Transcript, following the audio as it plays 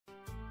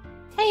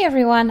Hey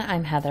everyone,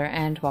 I'm Heather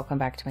and welcome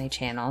back to my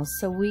channel.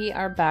 So we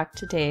are back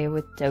today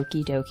with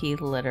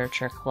Doki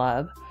Literature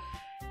Club.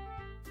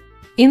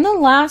 In the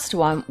last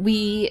one,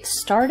 we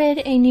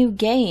started a new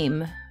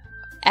game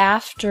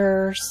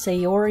after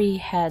Sayori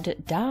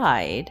had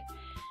died,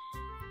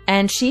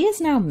 and she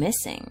is now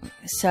missing.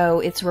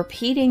 So it's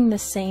repeating the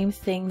same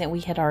thing that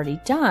we had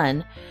already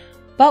done,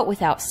 but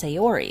without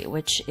Sayori,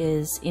 which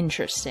is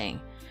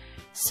interesting.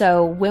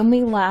 So when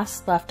we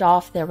last left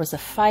off, there was a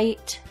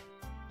fight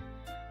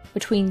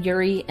between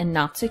Yuri and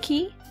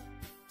Natsuki.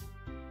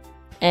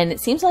 And it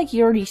seems like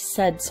Yuri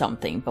said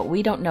something, but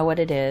we don't know what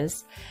it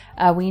is.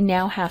 We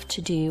now have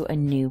to do a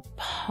new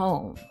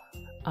poem.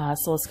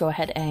 So let's go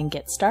ahead and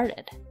get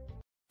started.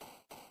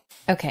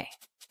 Okay,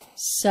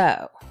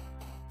 so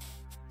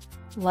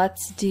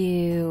let's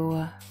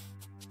do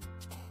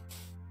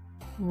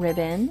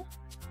ribbon,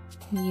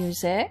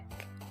 music.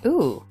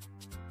 Ooh.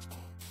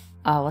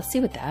 Let's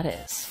see what that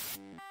is.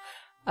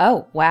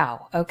 Oh,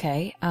 wow.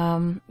 Okay.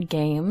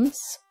 Games.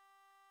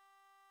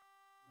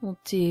 We'll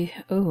do,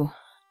 ooh,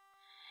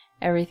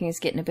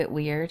 everything's getting a bit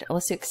weird.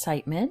 Let's do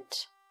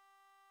excitement.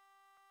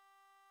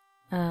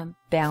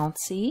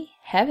 Bouncy.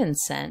 Heaven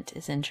Sent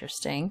is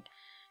interesting.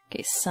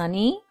 Okay,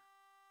 sunny.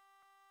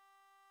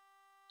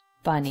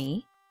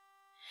 Bunny.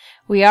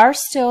 We are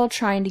still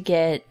trying to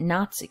get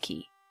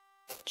Natsuki.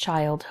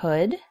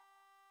 Childhood.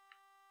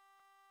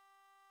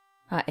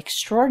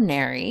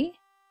 Extraordinary.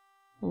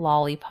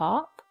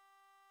 Lollipop.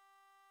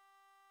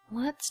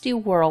 Let's do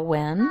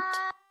whirlwind.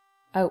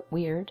 Oh,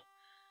 weird.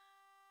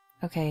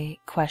 Okay,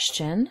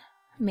 question.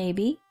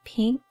 Maybe.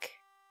 Pink.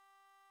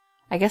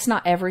 I guess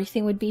not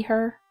everything would be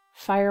her.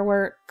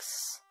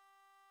 Fireworks.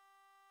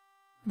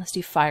 Let's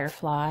do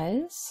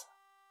fireflies.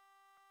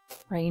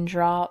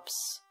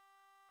 Raindrops.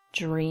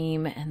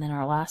 Dream. And then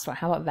our last one.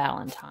 How about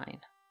Valentine?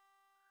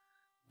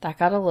 That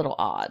got a little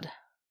odd.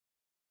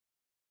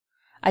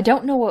 I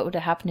don't know what would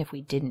have happened if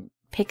we didn't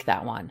pick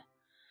that one.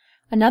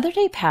 Another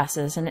day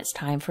passes and it's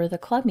time for the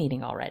club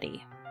meeting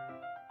already.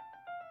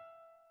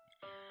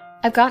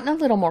 I've gotten a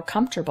little more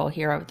comfortable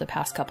here over the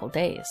past couple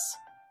days.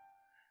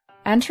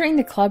 Entering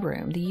the club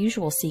room, the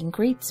usual scene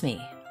greets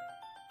me.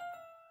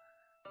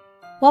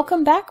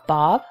 Welcome back,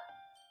 Bob.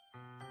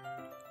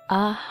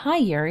 Hi,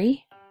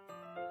 Yuri.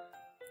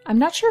 I'm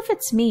not sure if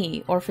it's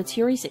me or if it's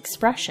Yuri's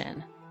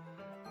expression,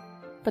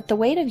 but the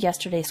weight of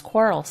yesterday's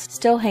quarrel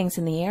still hangs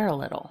in the air a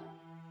little.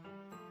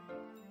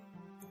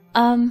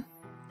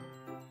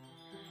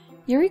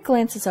 Yuri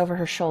glances over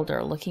her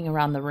shoulder, looking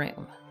around the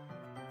room.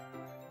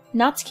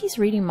 Natsuki's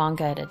reading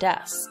manga at a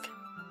desk,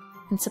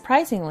 and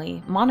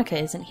surprisingly,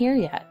 Monika isn't here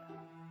yet.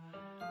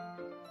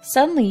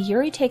 Suddenly,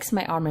 Yuri takes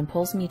my arm and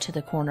pulls me to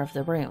the corner of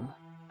the room.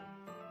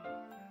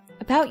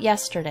 About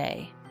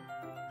yesterday,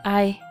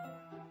 I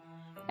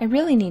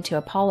really need to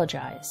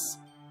apologize.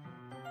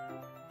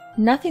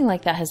 Nothing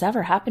like that has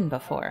ever happened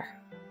before.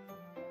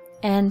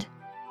 And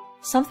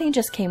something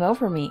just came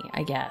over me,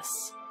 I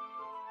guess.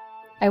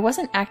 I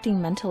wasn't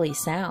acting mentally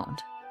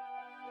sound.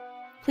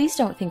 Please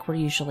don't think we're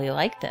usually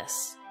like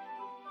this.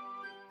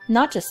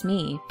 Not just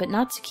me, but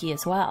Natsuki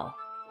as well.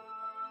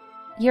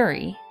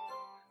 Yuri,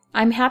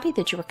 I'm happy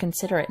that you were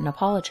considerate and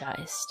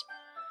apologized.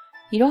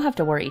 You don't have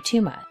to worry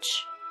too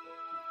much.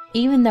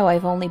 Even though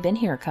I've only been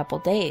here a couple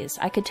days,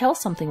 I could tell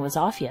something was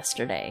off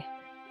yesterday.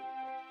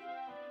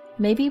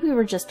 Maybe we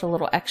were just a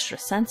little extra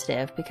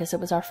sensitive because it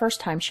was our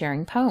first time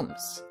sharing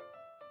poems.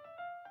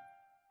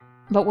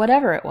 But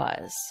whatever it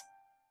was,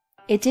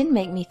 it didn't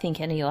make me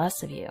think any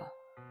less of you.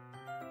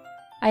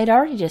 I had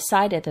already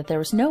decided that there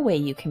was no way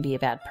you can be a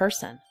bad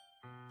person.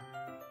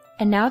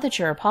 And now that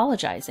you're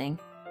apologizing,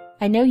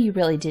 I know you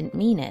really didn't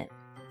mean it.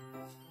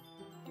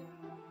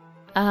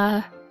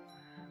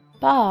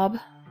 Bob,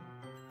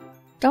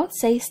 don't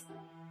say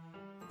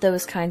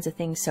those kinds of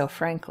things so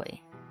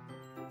frankly.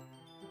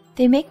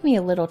 They make me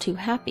a little too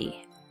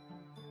happy.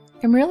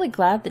 I'm really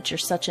glad that you're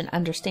such an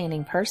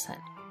understanding person.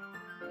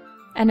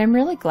 And I'm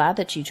really glad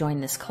that you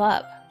joined this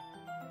club.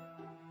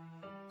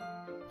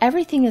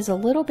 Everything is a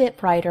little bit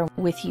brighter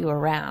with you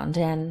around,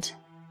 and...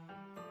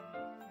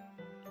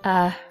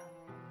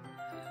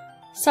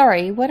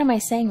 Sorry, what am I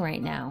saying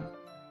right now?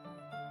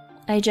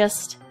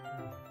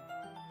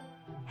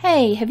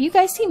 Hey, have you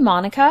guys seen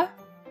Monika?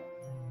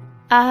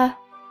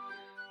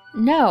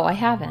 No, I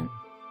haven't.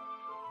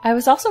 I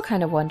was also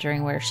kind of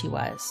wondering where she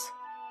was.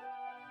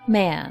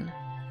 Man.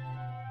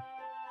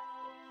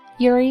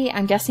 Yuri,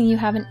 I'm guessing you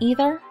haven't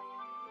either?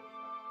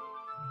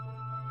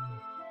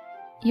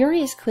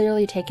 Yuri is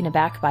clearly taken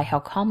aback by how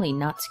calmly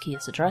Natsuki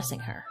is addressing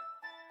her.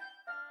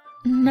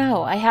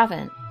 No, I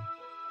haven't.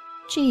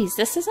 Geez,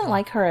 this isn't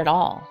like her at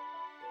all.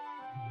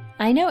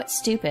 I know it's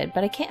stupid,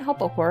 but I can't help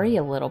but worry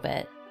a little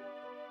bit.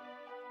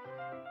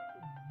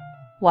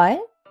 What?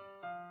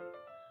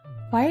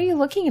 Why are you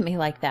looking at me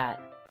like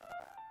that?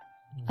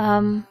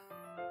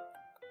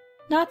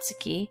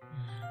 Natsuki,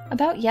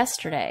 about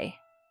yesterday.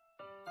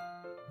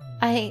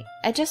 I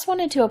just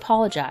wanted to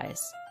apologize.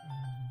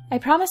 I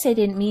promise I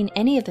didn't mean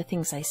any of the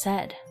things I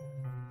said.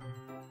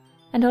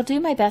 And I'll do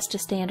my best to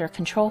stay under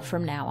control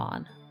from now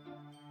on.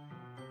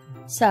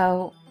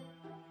 So,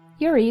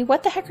 Yuri,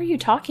 what the heck are you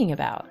talking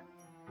about?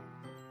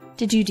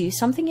 Did you do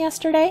something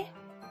yesterday?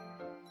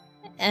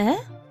 Eh?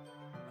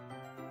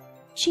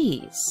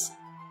 Jeez.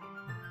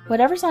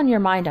 Whatever's on your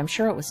mind, I'm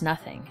sure it was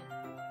nothing.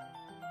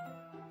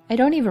 I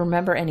don't even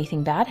remember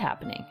anything bad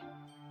happening.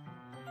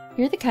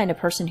 You're the kind of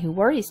person who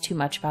worries too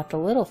much about the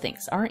little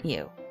things, aren't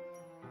you?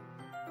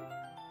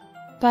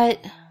 But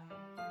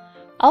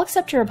I'll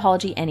accept your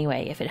apology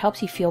anyway if it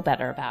helps you feel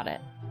better about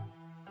it.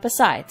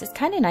 Besides, it's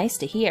kind of nice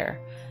to hear,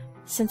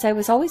 since I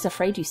was always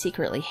afraid you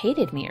secretly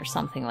hated me or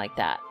something like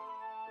that.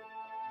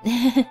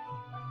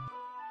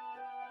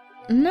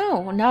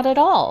 No, not at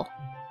all.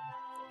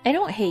 I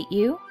don't hate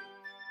you.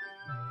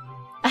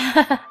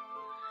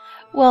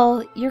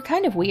 Well, you're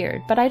kind of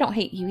weird, but I don't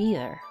hate you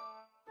either.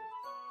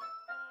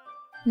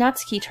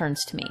 Natsuki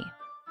turns to me.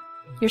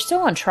 You're still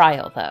on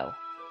trial, though.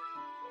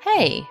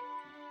 Hey!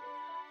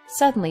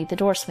 Suddenly, the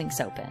door swings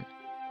open.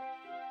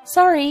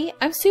 Sorry,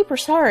 I'm super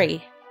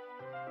sorry.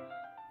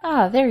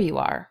 Ah, there you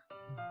are.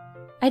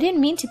 I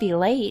didn't mean to be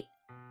late.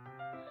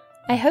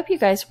 I hope you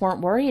guys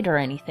weren't worried or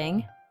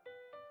anything.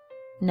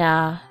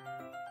 Nah.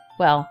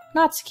 Well,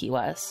 Natsuki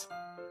was.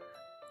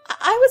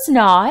 I was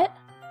not.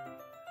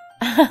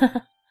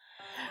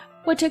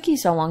 What took you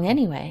so long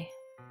anyway?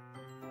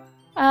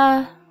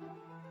 Well,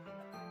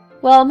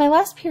 my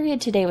last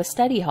period today was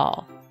study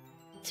hall.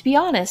 To be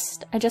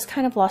honest, I just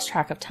kind of lost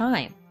track of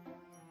time.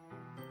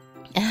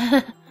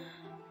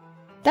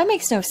 That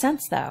makes no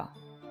sense, though.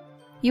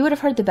 You would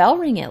have heard the bell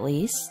ring at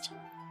least.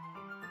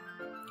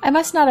 I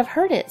must not have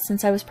heard it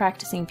since I was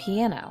practicing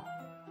piano.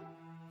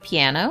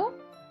 Piano?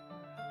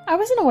 I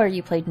wasn't aware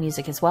you played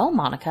music as well,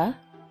 Monica.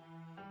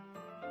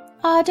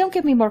 Don't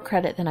give me more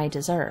credit than I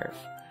deserve.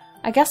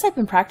 I guess I've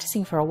been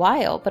practicing for a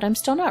while, but I'm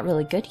still not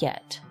really good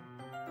yet.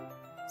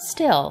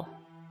 Still,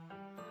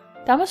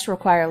 that must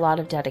require a lot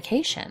of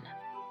dedication.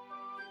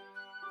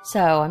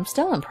 So, I'm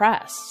still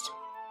impressed.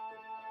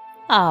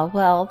 Ah,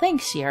 well,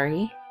 thanks,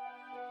 Yuri.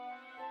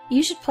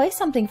 You should play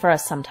something for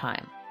us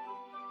sometime.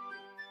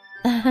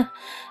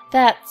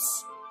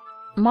 That's...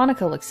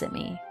 Monica looks at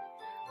me.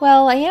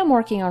 Well, I am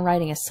working on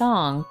writing a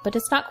song, but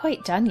it's not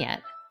quite done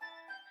yet.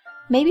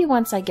 Maybe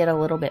once I get a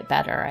little bit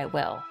better, I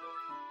will.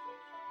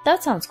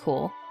 That sounds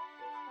cool.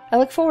 I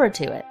look forward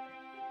to it.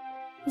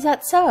 Is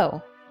that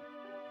so?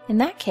 In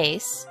that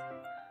case,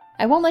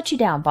 I won't let you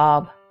down,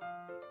 Bob.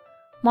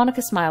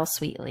 Monica smiles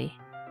sweetly.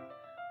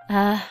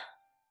 I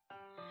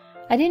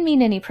didn't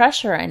mean any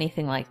pressure or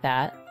anything like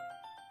that.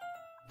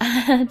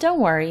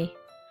 Don't worry.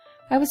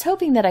 I was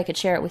hoping that I could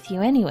share it with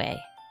you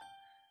anyway.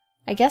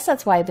 I guess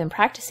that's why I've been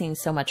practicing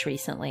so much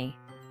recently.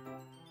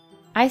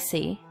 I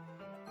see.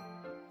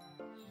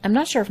 I'm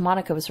not sure if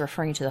Monica was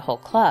referring to the whole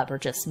club or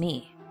just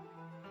me.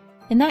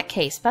 In that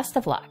case, best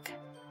of luck.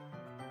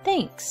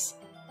 Thanks.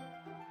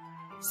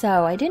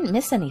 So, I didn't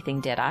miss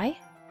anything, did I?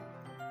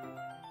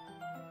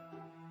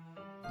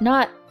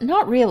 Not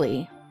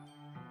really.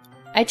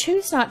 I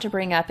choose not to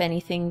bring up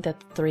anything that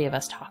the three of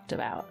us talked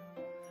about.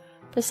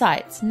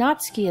 Besides,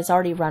 Natsuki has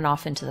already run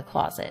off into the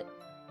closet.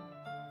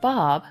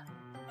 Bob,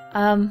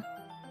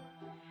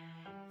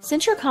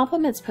 since your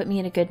compliments put me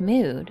in a good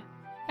mood,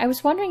 I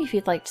was wondering if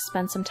you'd like to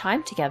spend some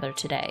time together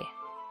today.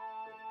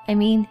 I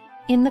mean,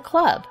 in the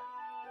club.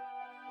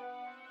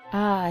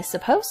 I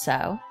suppose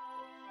so.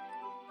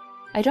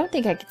 I don't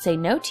think I could say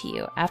no to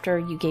you after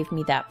you gave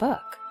me that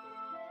book.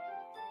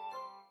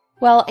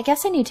 Well, I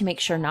guess I need to make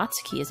sure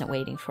Natsuki isn't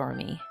waiting for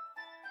me.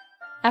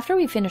 After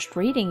we finished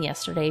reading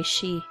yesterday,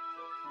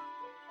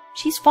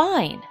 She's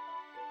fine.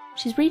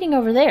 She's reading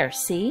over there,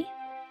 see?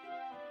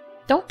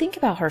 Don't think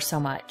about her so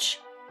much.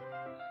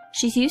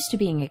 She's used to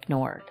being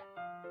ignored.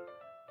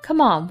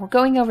 Come on, we're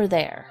going over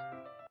there.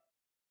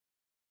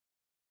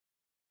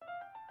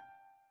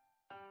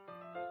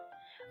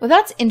 Well,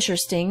 that's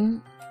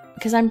interesting,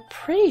 because I'm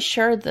pretty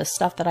sure the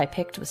stuff that I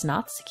picked was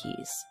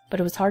Natsuki's, but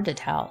it was hard to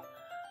tell.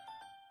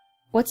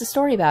 What's the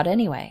story about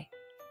anyway?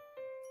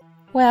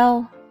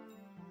 Well,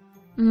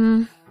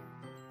 I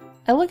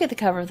look at the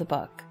cover of the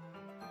book.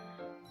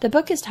 The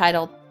book is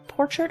titled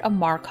Portrait of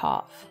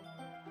Markov.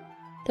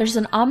 There's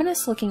an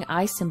ominous-looking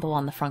eye symbol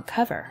on the front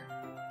cover.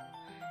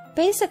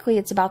 Basically,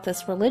 it's about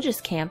this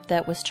religious camp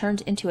that was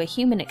turned into a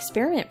human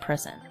experiment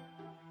prison.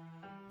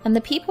 And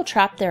the people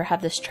trapped there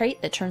have this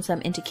trait that turns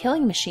them into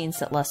killing machines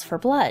that lust for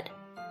blood.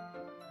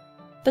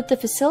 But the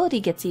facility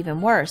gets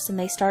even worse, and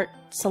they start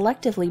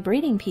selectively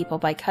breeding people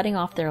by cutting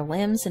off their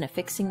limbs and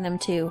affixing them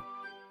to...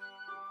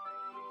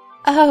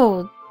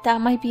 Oh,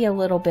 that might be a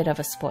little bit of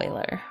a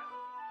spoiler.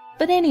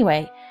 But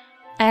anyway,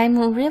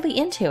 I'm really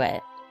into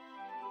it.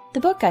 The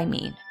book, I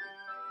mean.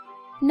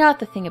 Not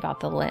the thing about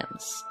the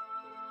limbs.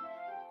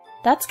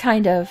 That's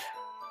kind of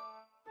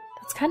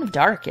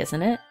dark,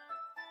 isn't it?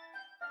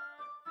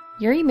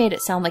 Yuri made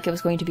it sound like it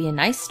was going to be a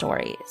nice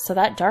story, so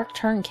that dark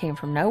turn came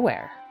from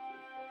nowhere.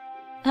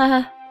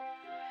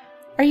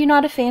 Are you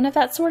not a fan of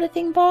that sort of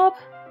thing, Bob?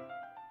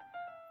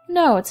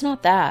 No, it's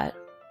not that.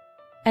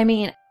 I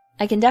mean,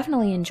 I can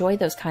definitely enjoy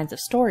those kinds of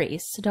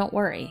stories, so don't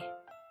worry.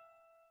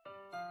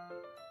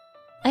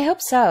 I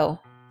hope so.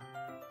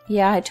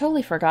 Yeah, I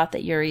totally forgot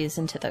that Yuri is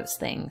into those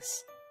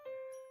things.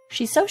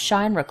 She's so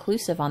shy and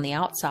reclusive on the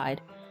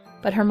outside,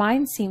 but her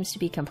mind seems to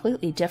be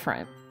completely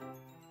different.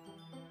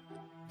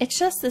 It's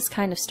just this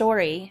kind of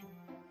story.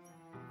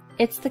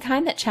 It's the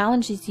kind that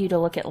challenges you to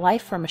look at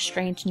life from a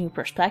strange new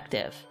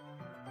perspective.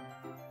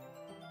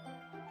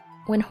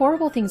 When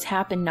horrible things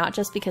happen not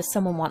just because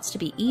someone wants to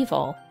be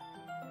evil,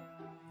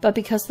 but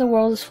because the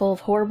world is full of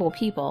horrible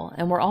people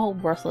and we're all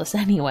worthless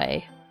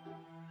anyway.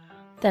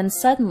 Then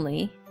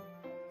suddenly...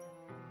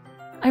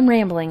 I'm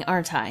rambling,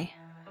 aren't I?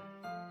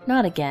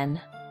 Not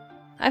again.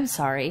 I'm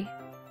sorry.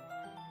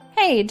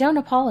 Hey, don't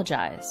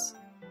apologize.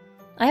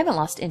 I haven't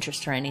lost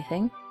interest or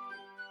anything.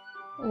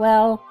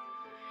 Well,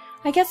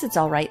 I guess it's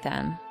alright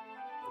then.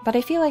 But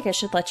I feel like I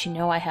should let you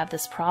know I have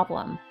this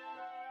problem.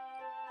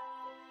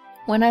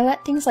 When I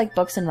let things like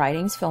books and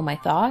writings fill my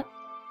thought,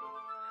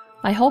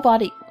 my whole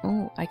body...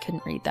 Oh, I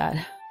couldn't read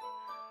that.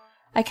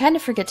 I kind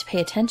of forget to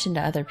pay attention to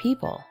other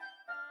people.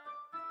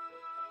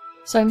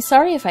 So I'm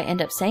sorry if I end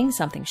up saying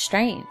something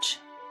strange.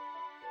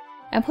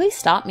 And please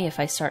stop me if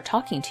I start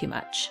talking too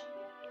much.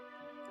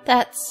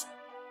 I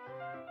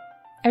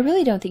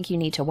really don't think you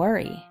need to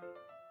worry.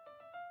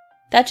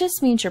 That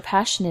just means you're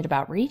passionate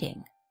about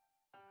reading.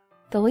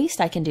 The least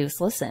I can do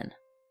is listen.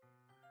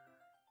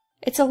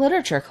 It's a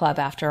literature club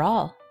after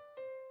all.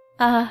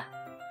 Well,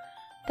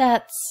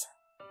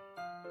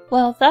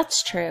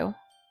 that's true.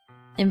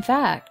 In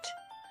fact,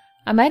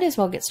 I might as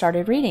well get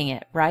started reading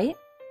it, right?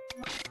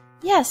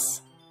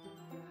 Yes.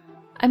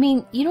 I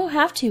mean, you don't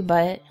have to,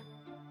 but...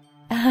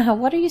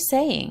 What are you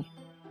saying?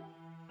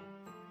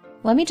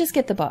 Let me just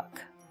get the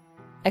book.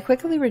 I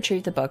quickly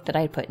retrieved the book that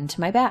I had put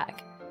into my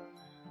bag.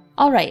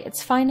 Alright,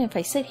 it's fine if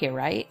I sit here,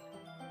 right?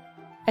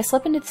 I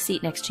slip into the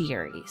seat next to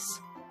Yuri's.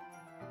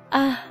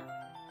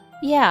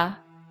 Yeah.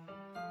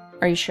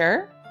 Are you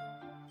sure?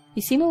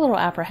 You seem a little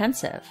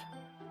apprehensive.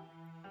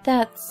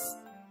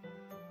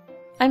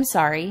 I'm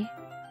sorry.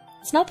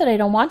 It's not that I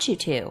don't want you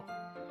to.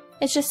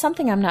 It's just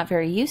something I'm not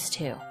very used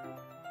to.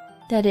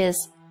 That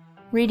is,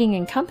 reading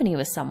in company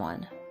with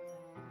someone.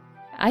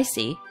 I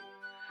see.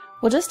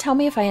 Well, just tell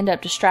me if I end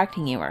up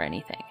distracting you or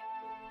anything.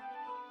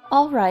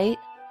 All right.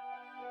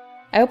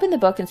 I open the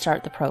book and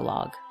start the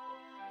prologue.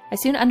 I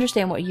soon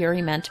understand what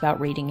Yuri meant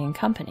about reading in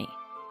company.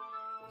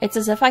 It's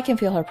as if I can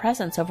feel her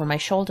presence over my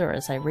shoulder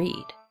as I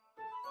read.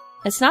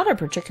 It's not a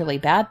particularly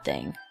bad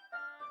thing.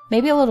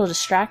 Maybe a little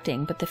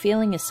distracting, but the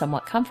feeling is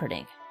somewhat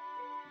comforting.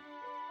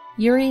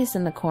 Yuri is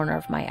in the corner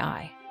of my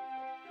eye.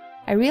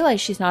 I realize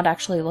she's not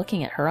actually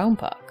looking at her own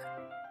book.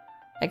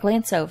 I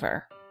glance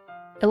over.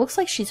 It looks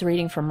like she's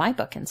reading from my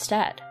book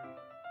instead.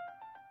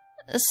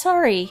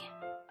 Sorry.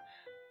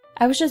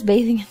 I was just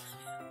bathing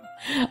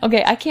in...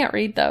 Okay, I can't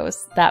read those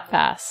that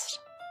fast.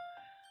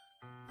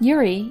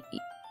 Yuri,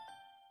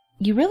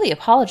 you really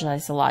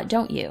apologize a lot,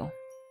 don't you?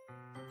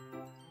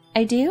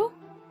 I do?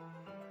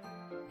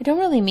 I don't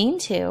really mean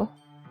to.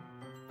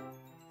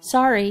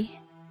 Sorry.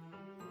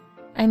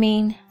 I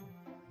mean...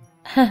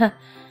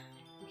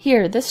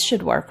 Here, this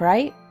should work,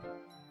 right?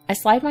 I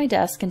slide my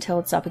desk until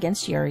it's up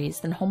against Yuri's,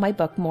 then hold my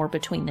book more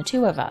between the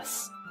two of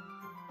us.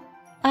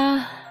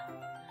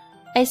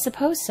 I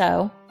suppose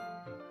so.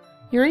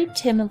 Yuri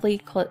timidly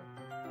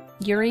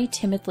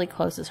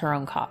closes her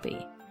own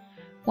copy.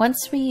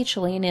 Once we each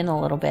lean in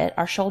a little bit,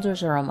 our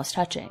shoulders are almost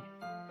touching.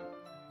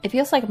 It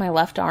feels like my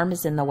left arm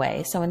is in the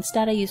way, so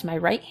instead I use my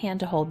right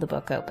hand to hold the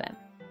book open.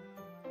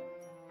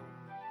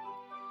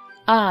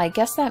 I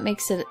guess that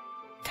makes it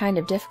kind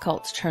of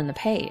difficult to turn the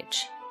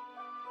page.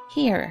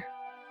 Here.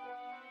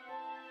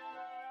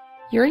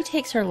 Yuri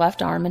takes her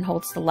left arm and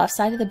holds the left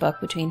side of the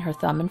book between her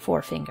thumb and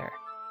forefinger.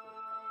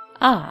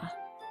 I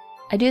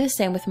do the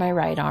same with my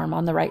right arm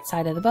on the right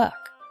side of the book.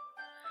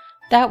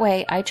 That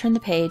way, I turn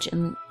the page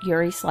and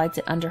Yuri slides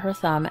it under her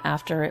thumb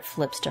after it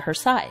flips to her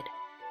side.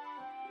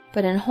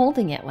 But in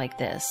holding it like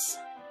this,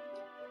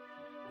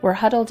 we're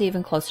huddled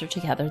even closer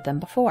together than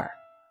before.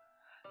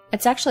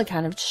 It's actually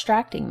kind of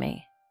distracting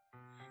me.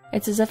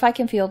 It's as if I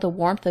can feel the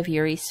warmth of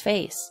Yuri's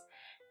face,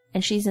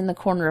 and she's in the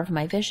corner of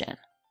my vision.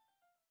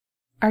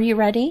 Are you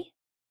ready?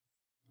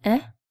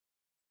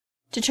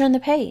 To turn the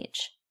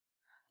page.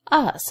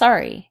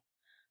 Sorry.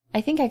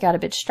 I think I got a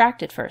bit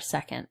distracted for a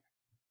second.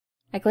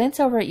 I glance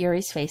over at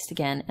Yuri's face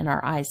again, and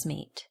our eyes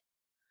meet.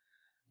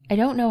 I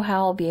don't know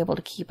how I'll be able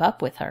to keep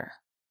up with her.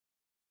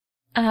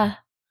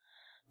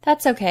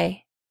 That's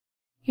okay.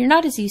 You're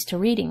not as used to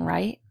reading,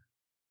 right?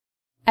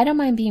 I don't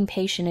mind being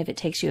patient if it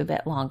takes you a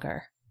bit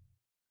longer.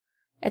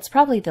 It's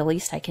probably the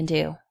least I can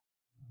do,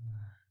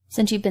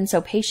 since you've been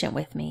so patient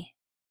with me.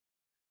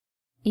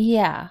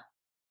 Yeah.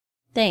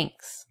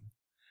 Thanks.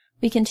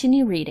 We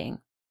continue reading.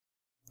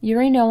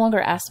 Yuri no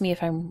longer asks me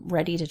if I'm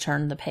ready to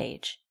turn the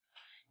page.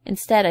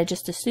 Instead, I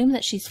just assume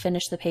that she's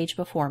finished the page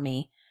before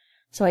me,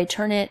 so I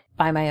turn it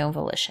by my own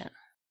volition.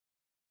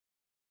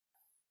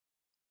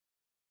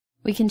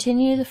 We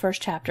continue the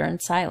first chapter in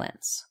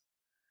silence.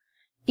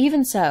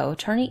 Even so,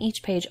 turning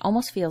each page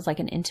almost feels like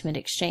an intimate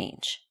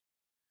exchange.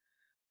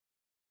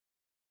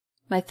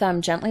 my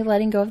thumb gently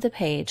letting go of the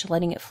page,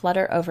 letting it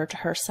flutter over to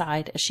her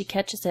side as she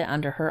catches it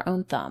under her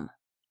own thumb.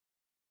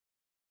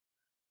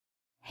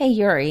 Hey,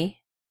 Yuri.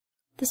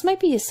 This might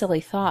be a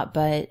silly thought,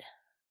 but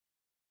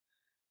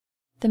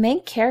the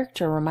main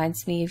character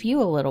reminds me of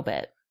you a little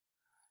bit.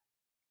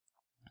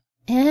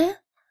 Eh?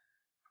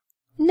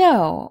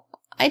 No,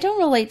 I don't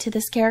relate to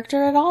this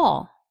character at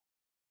all.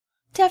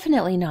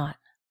 Definitely not.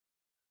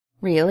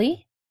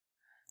 Really?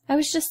 I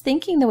was just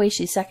thinking the way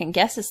she second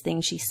guesses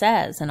things she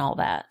says and all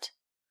that.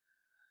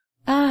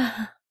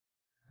 Ah,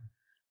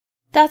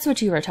 that's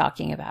what you were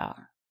talking about.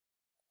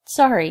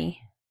 Sorry.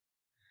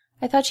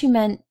 I thought you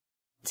meant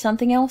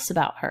something else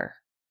about her.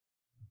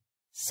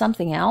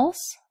 Something else?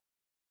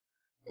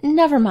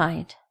 Never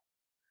mind.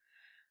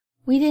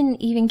 We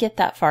didn't even get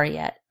that far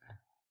yet.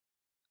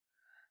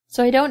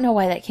 So I don't know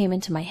why that came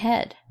into my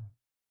head.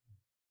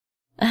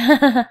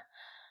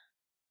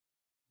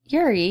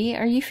 Yuri,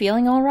 are you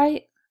feeling all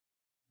right?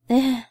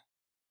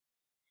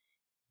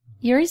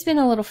 Yuri's been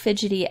a little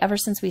fidgety ever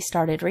since we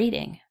started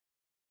reading.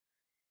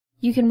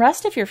 You can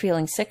rest if you're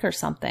feeling sick or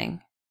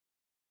something.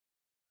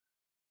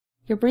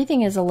 Your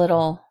breathing is a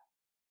little...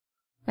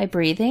 My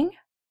breathing?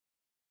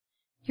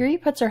 Yuri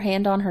puts her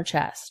hand on her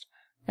chest,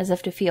 as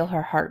if to feel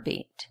her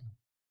heartbeat.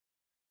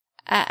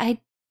 I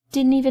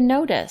didn't even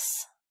notice.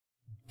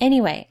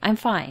 Anyway, I'm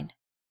fine.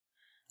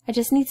 I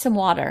just need some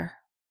water.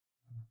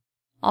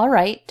 All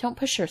right, don't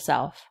push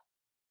yourself.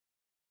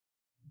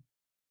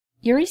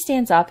 Yuri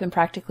stands up and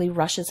practically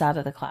rushes out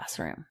of the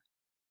classroom.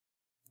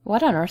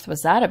 What on earth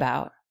was that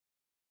about?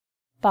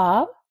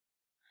 Bob?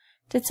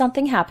 Did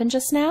something happen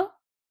just now?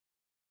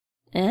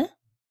 Eh?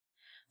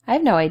 I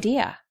have no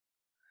idea.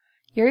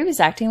 Yuri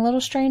was acting a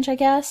little strange, I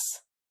guess.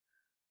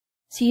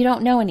 So you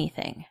don't know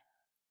anything.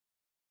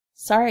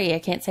 Sorry, I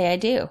can't say I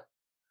do.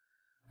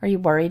 Are you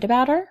worried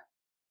about her?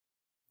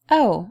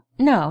 Oh,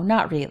 no,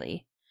 not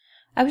really.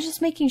 I was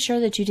just making sure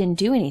that you didn't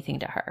do anything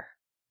to her.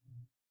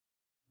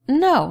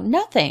 No,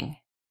 nothing.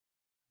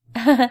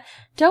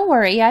 Don't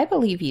worry, I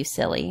believe you,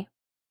 silly.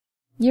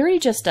 Yuri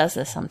just does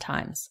this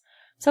sometimes,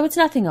 so it's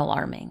nothing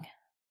alarming.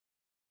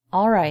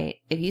 All right,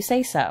 if you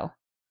say so.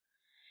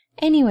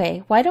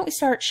 Anyway, why don't we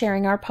start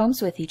sharing our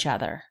poems with each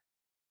other?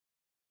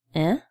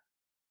 Eh?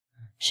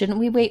 Shouldn't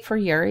we wait for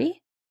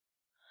Yuri?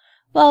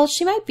 Well,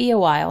 she might be a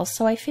while,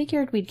 so I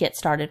figured we'd get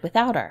started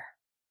without her.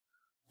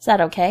 Is that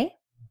okay?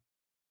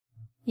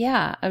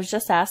 Yeah, I was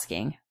just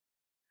asking.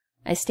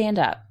 I stand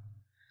up.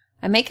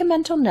 I make a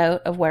mental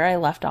note of where I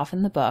left off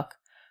in the book,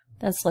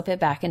 then slip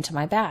it back into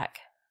my bag.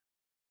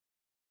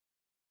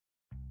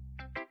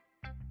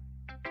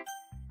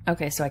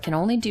 Okay, so I can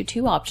only do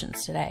 2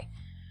 options today.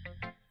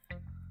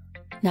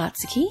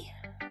 Natsuki?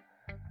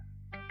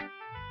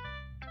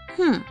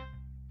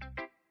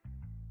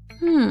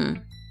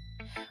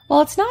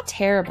 Well, it's not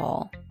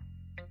terrible,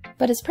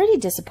 but it's pretty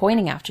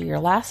disappointing after your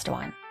last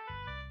one.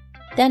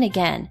 Then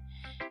again,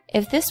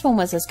 if this one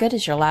was as good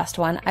as your last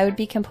one, I would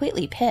be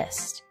completely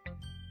pissed.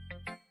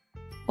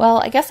 Well,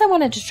 I guess I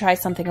wanted to try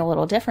something a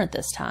little different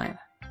this time.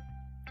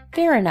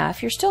 Fair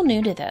enough, you're still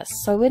new to this,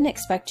 so I wouldn't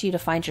expect you to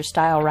find your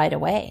style right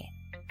away.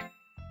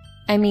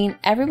 I mean,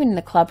 everyone in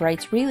the club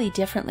writes really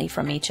differently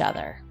from each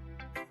other.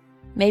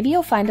 Maybe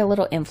you'll find a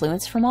little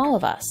influence from all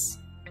of us.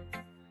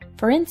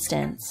 For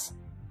instance,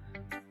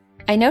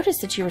 I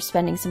noticed that you were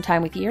spending some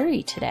time with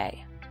Yuri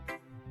today.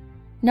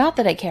 Not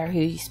that I care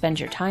who you spend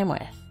your time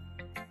with.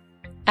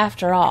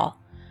 After all,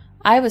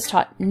 I was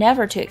taught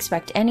never to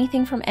expect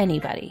anything from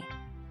anybody.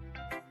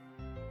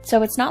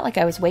 So it's not like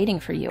I was waiting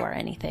for you or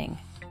anything.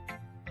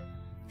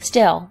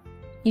 Still,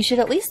 you should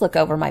at least look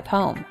over my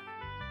poem.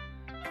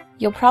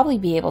 You'll probably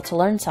be able to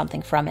learn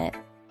something from it.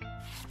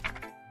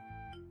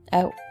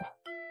 Oh.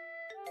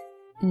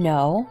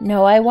 No,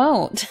 I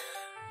won't.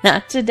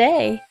 Not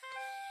today.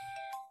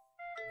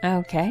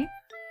 Okay.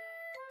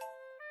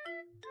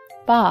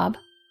 Bob,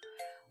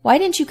 why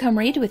didn't you come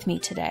read with me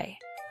today?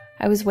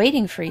 I was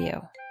waiting for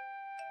you.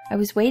 I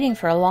was waiting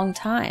for a long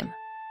time.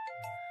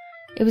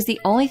 It was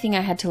the only thing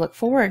I had to look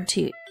forward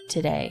to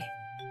today.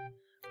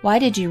 Why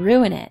did you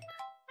ruin it?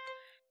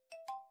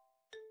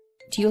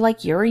 Do you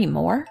like Yuri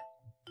more?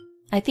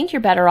 I think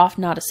you're better off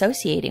not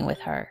associating with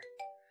her.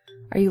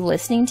 Are you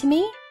listening to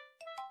me?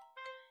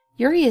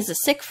 Yuri is a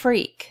sick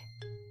freak.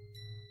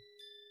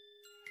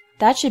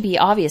 That should be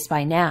obvious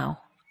by now.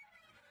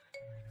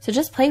 So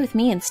just play with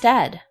me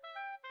instead.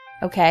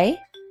 Okay?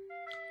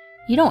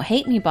 You don't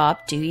hate me, Bob,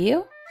 do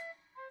you?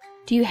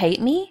 Do you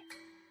hate me?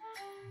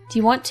 Do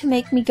you want to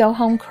make me go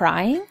home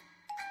crying?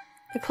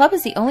 The club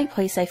is the only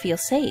place I feel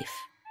safe.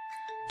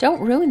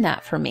 Don't ruin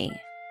that for me.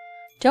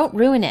 Don't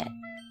ruin it.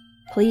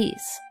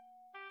 Please.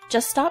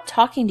 Just stop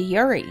talking to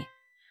Yuri.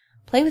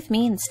 Play with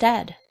me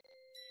instead.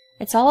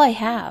 It's all I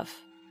have.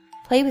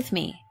 Play with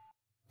me.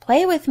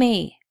 Play with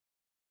me!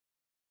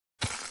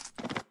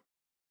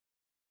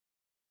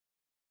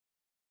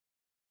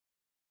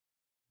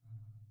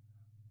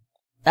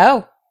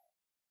 Oh.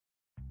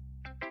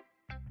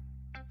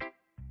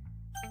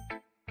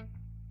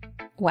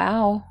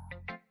 Wow.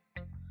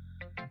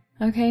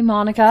 Okay,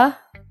 Monica.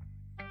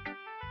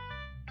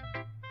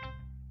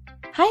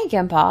 Hi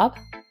again, Bob.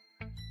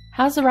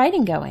 How's the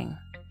writing going?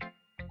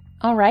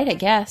 All right, I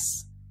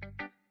guess.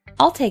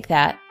 I'll take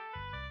that,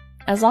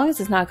 as long as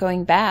it's not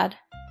going bad.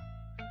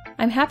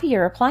 I'm happy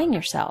you're applying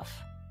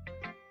yourself.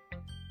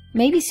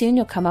 Maybe soon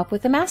you'll come up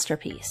with a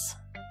masterpiece.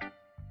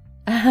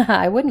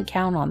 I wouldn't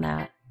count on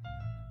that.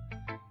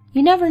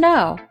 You never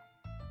know.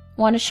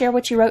 Want to share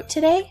what you wrote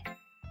today?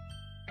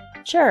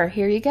 Sure,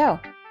 here you go.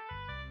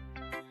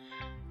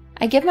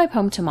 I give my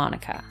poem to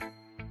Monica.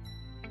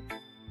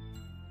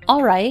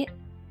 All right.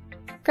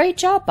 Great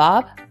job,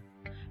 Bob.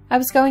 I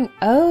was going,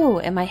 oh,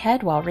 in my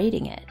head while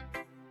reading it.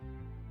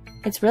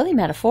 It's really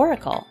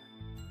metaphorical.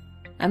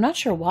 I'm not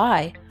sure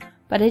why,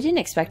 but I didn't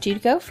expect you to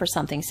go for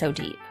something so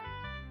deep.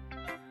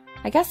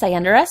 I guess I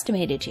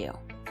underestimated you.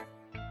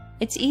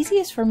 It's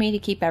easiest for me to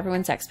keep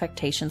everyone's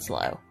expectations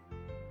low.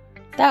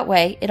 That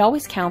way, it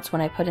always counts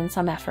when I put in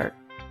some effort.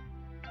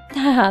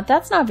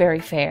 That's not very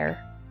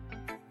fair.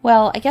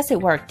 Well, I guess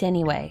it worked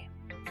anyway.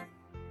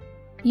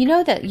 You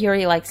know that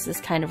Yuri likes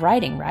this kind of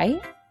writing,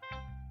 right?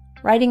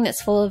 Writing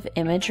that's full of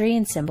imagery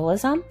and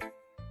symbolism?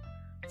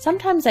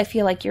 Sometimes I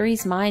feel like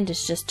Yuri's mind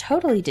is just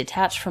totally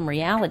detached from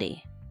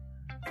reality.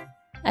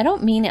 I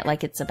don't mean it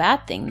like it's a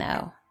bad thing,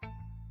 though.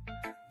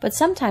 But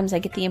sometimes I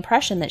get the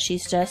impression that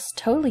she's just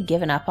totally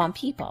given up on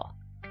people.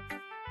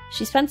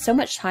 She spends so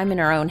much time in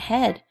her own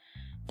head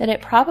that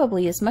it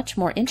probably is a much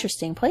more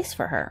interesting place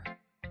for her.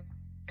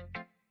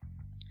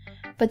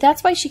 But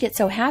that's why she gets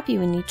so happy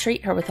when you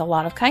treat her with a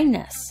lot of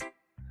kindness.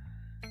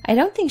 I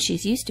don't think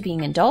she's used to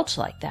being indulged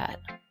like that.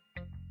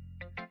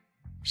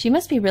 She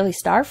must be really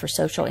starved for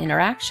social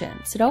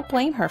interaction, so don't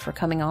blame her for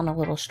coming on a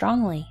little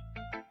strongly.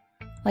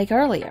 Like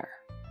earlier.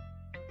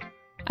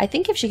 I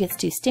think if she gets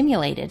too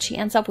stimulated, she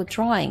ends up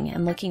withdrawing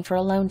and looking for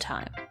alone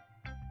time.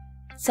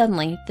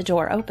 Suddenly, the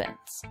door opens.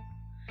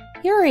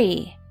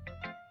 Yuri!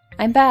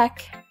 I'm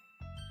back.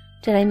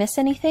 Did I miss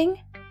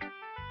anything?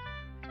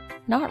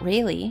 Not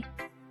really.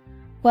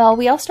 Well,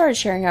 we all started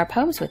sharing our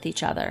poems with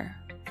each other.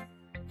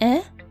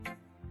 Eh?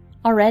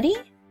 Already?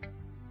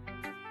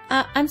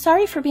 I'm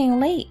sorry for being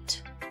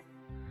late.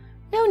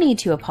 No need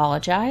to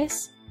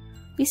apologize.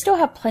 We still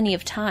have plenty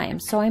of time,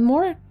 so I'm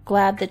more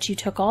glad that you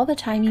took all the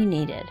time you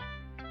needed.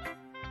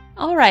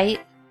 All right.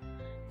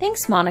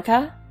 Thanks,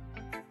 Monica.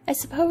 I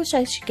suppose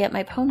I should get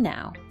my poem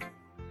now.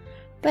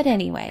 But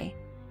anyway,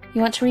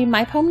 you want to read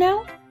my poem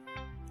now?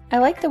 I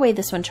like the way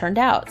this one turned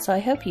out, so I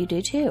hope you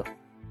do too.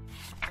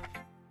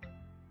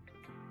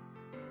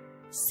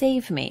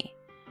 Save me.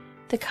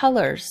 The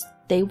colors,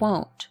 they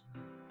won't.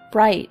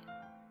 Bright,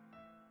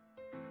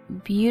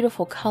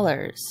 beautiful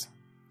colors.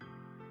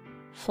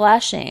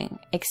 Flashing,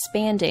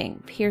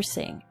 expanding,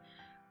 piercing.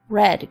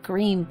 Red,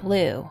 green,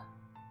 blue.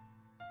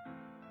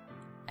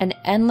 An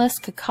endless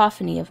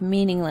cacophony of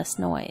meaningless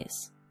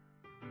noise.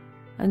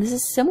 And this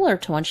is similar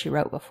to one she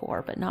wrote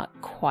before, but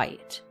not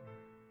quite.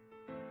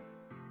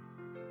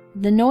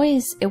 The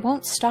noise, it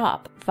won't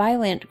stop.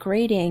 Violent,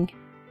 grating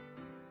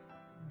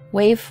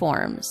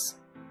waveforms.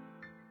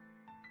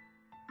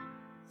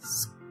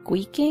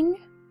 Squeaking?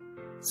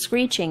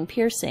 Screeching,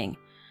 piercing.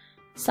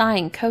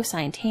 Sine,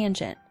 cosine,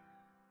 tangent.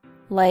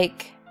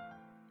 Like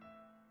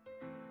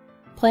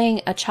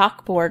playing a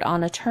chalkboard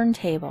on a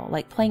turntable,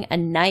 like playing a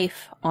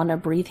knife on a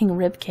breathing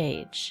rib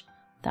cage.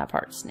 That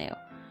part's new.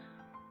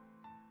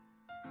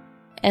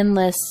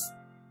 Endless,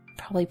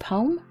 probably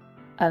poem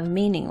of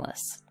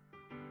meaningless.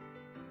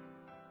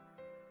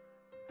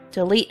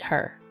 Delete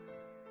her.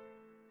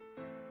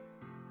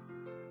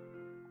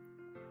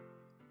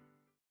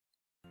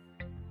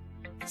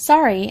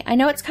 Sorry, I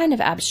know it's kind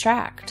of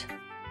abstract.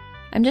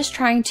 I'm just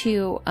trying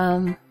to,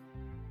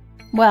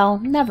 well,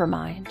 never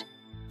mind.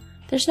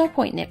 There's no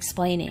point in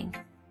explaining.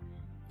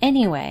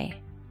 Anyway,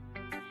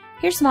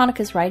 here's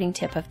Monica's writing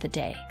tip of the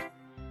day.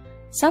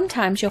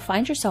 Sometimes you'll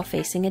find yourself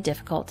facing a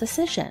difficult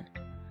decision.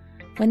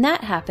 When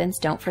that happens,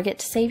 don't forget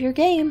to save your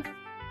game.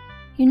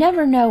 You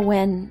never know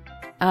when,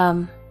 who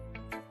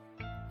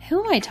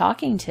am I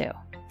talking to?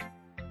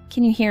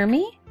 Can you hear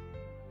me?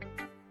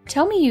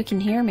 Tell me you can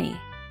hear me.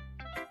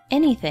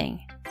 Anything.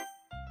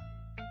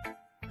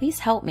 Please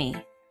help me.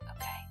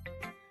 Okay.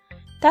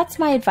 That's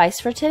my advice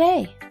for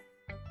today.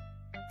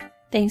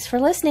 Thanks for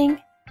listening.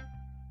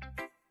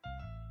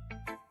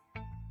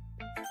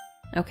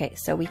 Okay,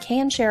 so we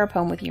can share a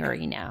poem with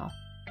Yuri now.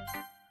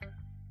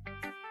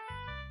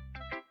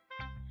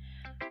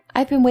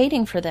 I've been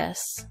waiting for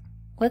this.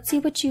 Let's see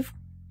what you've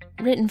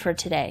written for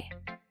today.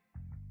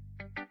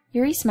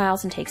 Yuri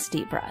smiles and takes a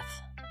deep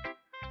breath.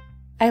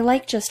 I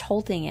like just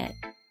holding it.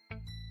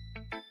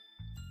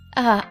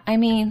 I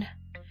mean,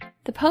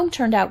 the poem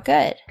turned out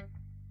good.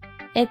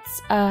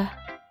 It's,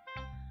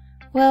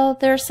 well,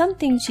 there are some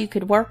things you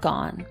could work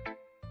on,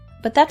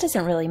 but that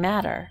doesn't really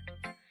matter.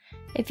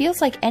 It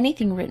feels like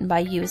anything written by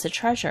you is a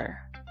treasure.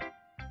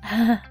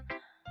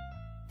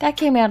 That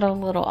came out a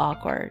little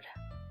awkward.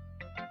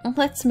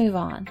 Let's move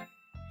on.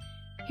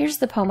 Here's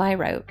the poem I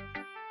wrote.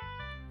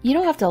 You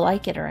don't have to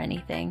like it or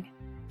anything.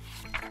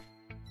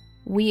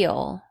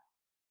 Wheel.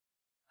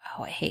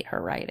 Oh, I hate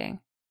her writing.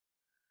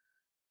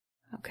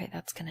 Okay,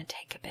 that's gonna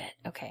take a bit.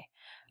 Okay.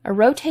 A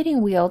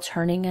rotating wheel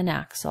turning an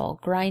axle,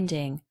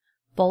 grinding,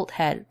 bolt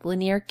head,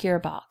 linear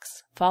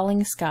gearbox,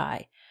 falling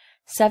sky,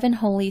 7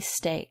 holy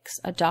stakes,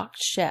 a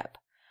docked ship,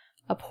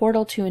 a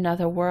portal to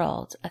another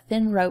world, a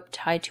thin rope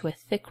tied to a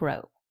thick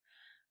rope,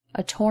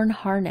 a torn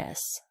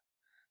harness,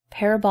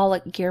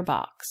 parabolic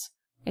gearbox,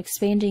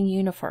 expanding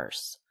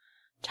universe,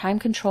 time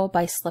controlled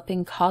by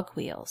slipping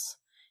cogwheels,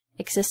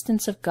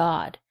 existence of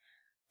God,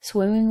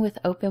 swimming with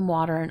open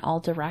water in all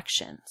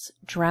directions,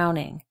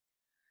 drowning,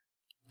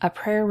 a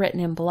prayer written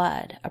in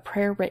blood, a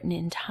prayer written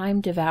in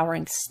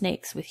time-devouring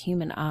snakes with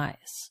human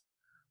eyes,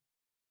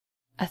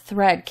 a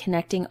thread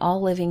connecting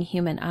all living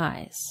human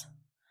eyes,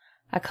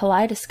 a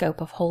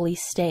kaleidoscope of holy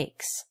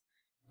stakes,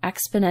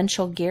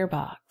 exponential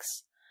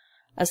gearbox,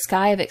 a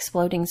sky of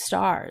exploding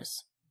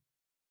stars,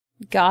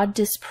 God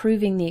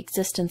disproving the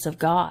existence of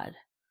God,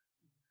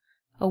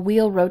 a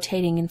wheel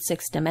rotating in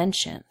 6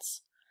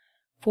 dimensions,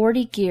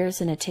 40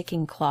 gears and a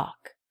ticking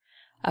clock,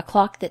 a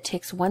clock that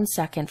ticks 1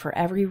 second for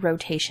every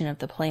rotation of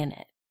the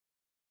planet,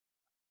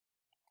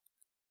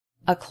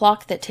 a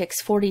clock that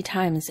ticks 40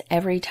 times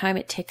every time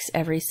it ticks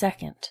every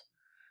second,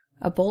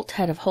 a bolt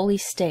head of holy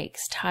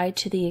stakes tied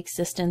to the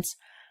existence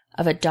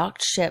of a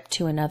docked ship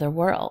to another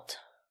world,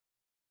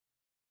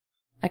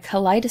 a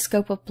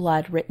kaleidoscope of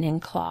blood written in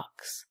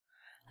clocks,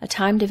 a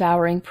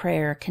time-devouring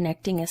prayer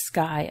connecting a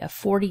sky of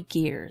 40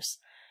 gears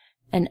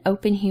and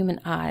open human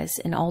eyes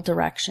in all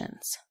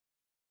directions,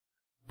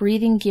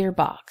 breathing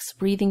gearbox,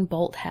 breathing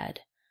bolt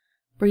head,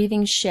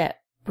 breathing ship,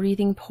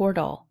 breathing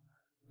portal,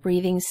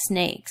 breathing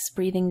snakes,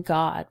 breathing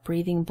God,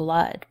 breathing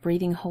blood,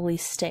 breathing holy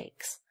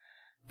stakes,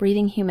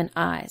 breathing human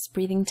eyes,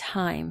 breathing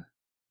time,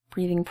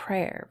 breathing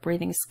prayer,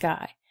 breathing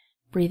sky,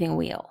 breathing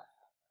wheel.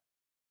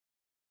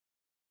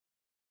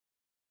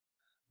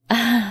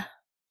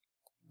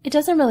 It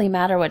doesn't really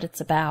matter what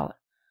it's about.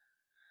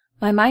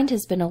 My mind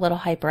has been a little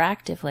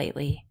hyperactive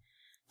lately,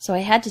 so I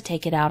had to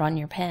take it out on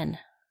your pen.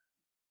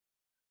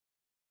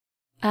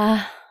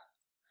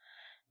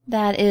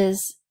 That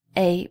is,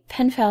 a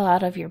pen fell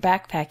out of your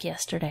backpack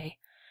yesterday,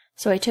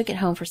 so I took it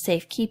home for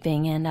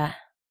safekeeping, and,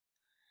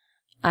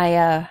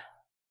 I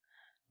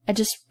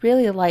just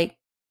really like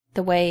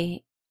the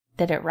way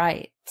that it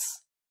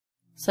writes,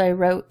 so I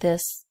wrote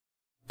this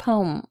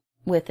poem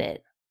with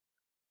it,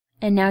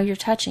 and now you're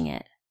touching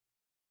it.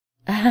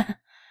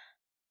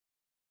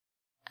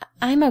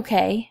 I'm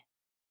okay.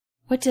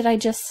 What did I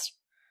just...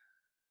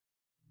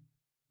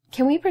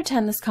 Can we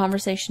pretend this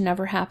conversation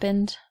never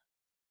happened?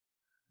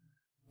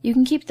 You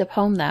can keep the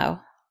poem, though.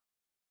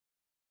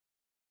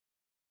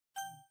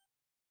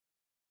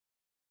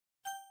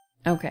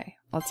 Okay,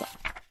 let's...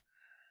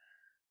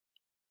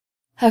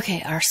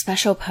 Okay, our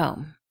special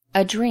poem.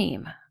 A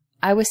dream.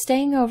 I was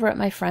staying over at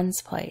my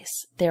friend's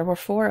place. There were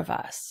 4 of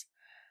us.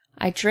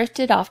 I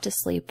drifted off to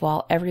sleep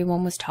while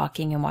everyone was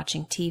talking and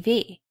watching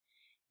TV.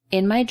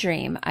 In my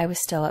dream, I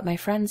was still at my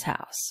friend's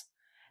house.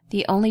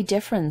 The only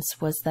difference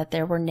was that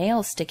there were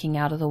nails sticking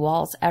out of the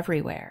walls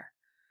everywhere.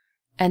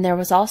 And there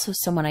was also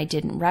someone I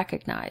didn't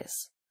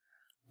recognize.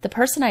 The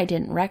person I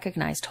didn't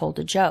recognize told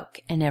a joke,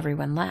 and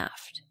everyone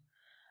laughed.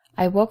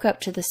 I woke up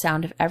to the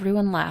sound of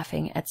everyone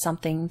laughing at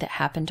something that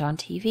happened on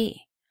TV.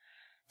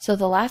 So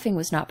the laughing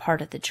was not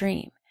part of the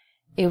dream.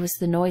 It was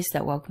the noise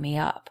that woke me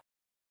up.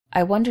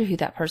 I wonder who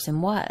that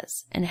person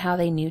was, and how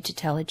they knew to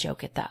tell a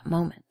joke at that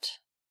moment.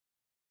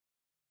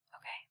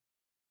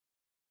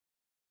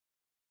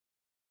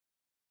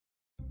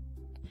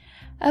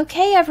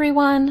 Okay,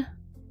 everyone.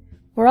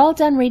 We're all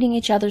done reading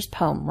each other's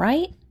poem,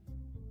 right?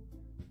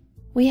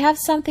 We have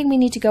something we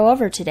need to go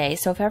over today,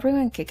 so if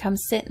everyone could come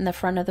sit in the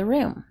front of the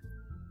room.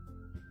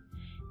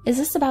 Is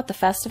this about the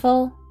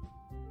festival?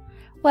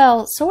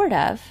 Well, sort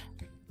of.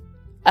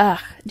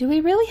 Do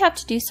we really have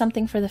to do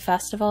something for the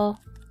festival?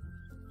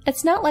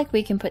 It's not like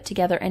we can put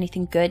together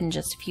anything good in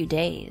just a few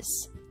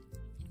days.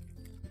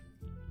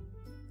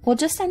 We'll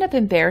just end up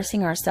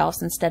embarrassing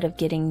ourselves instead of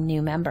getting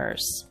new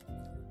members.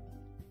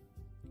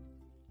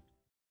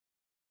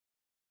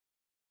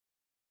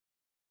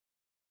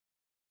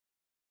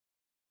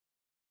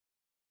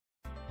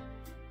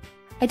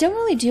 I don't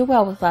really do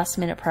well with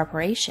last-minute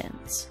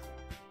preparations.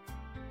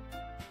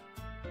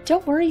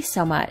 Don't worry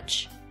so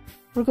much.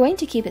 We're going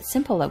to keep it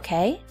simple,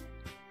 okay?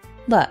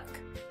 Look,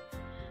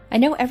 I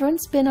know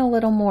everyone's been a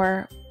little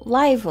more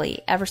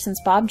lively ever since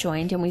Bob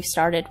joined and we've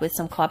started with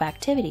some club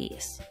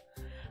activities.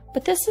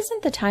 But this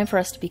isn't the time for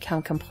us to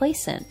become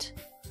complacent.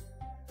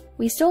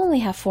 We still only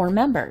have 4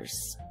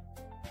 members.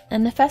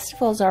 And the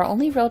festival is our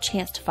only real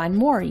chance to find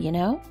more, you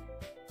know?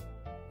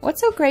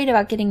 What's so great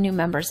about getting new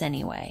members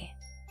anyway?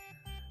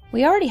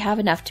 We already have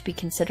enough to be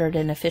considered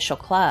an official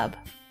club.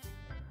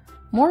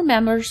 More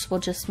members will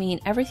just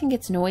mean everything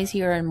gets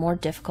noisier and more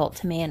difficult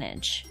to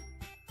manage.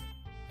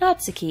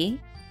 Natsuki,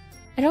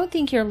 I don't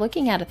think you're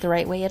looking at it the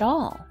right way at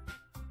all.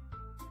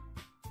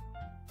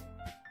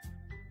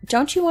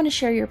 Don't you want to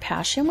share your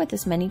passion with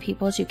as many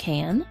people as you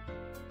can?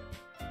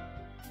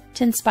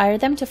 To inspire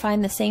them to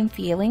find the same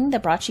feeling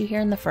that brought you here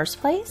in the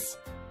first place?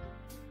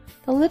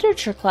 The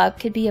literature club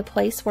could be a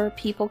place where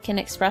people can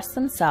express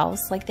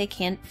themselves like they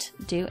can't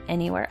do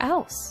anywhere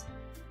else.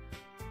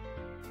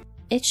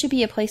 it should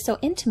be a place so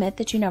intimate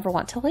that you never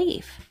want to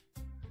leave.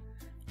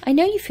 I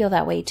know you feel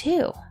that way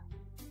too.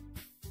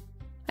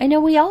 I know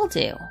we all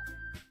do.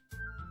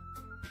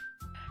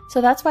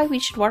 So that's why we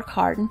should work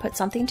hard and put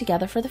something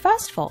together for the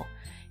festival,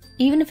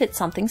 even if it's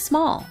something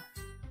small.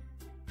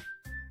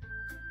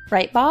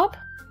 Right, Bob?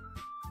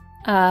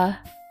 Oh,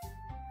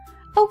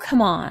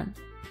 come on.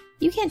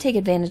 You can't take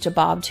advantage of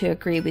Bob to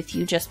agree with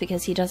you just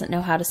because he doesn't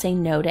know how to say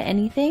no to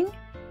anything.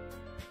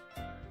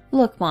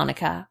 Look,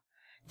 Monica,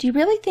 do you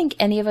really think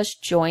any of us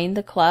joined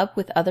the club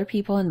with other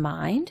people in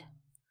mind?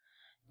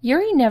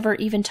 Yuri never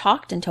even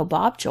talked until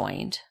Bob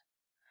joined.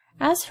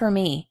 As for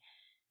me,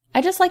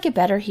 I just like it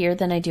better here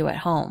than I do at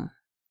home.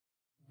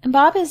 And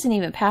Bob isn't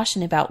even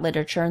passionate about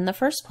literature in the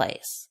first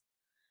place.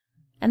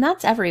 And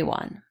that's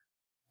everyone.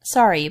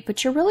 Sorry,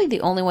 but you're really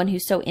the only one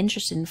who's so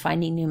interested in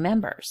finding new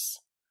members.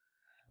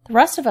 The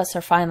rest of us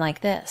are fine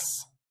like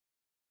this.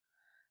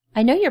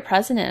 I know you're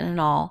president and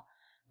all,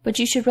 but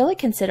you should really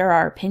consider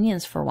our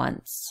opinions for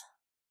once.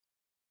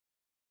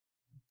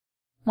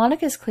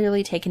 Monica is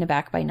clearly taken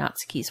aback by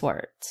Natsuki's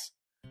words.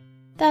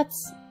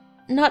 That's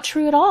not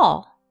true at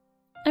all.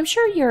 I'm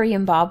sure Yuri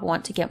and Bob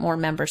want to get more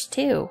members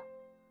too.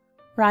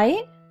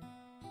 Right?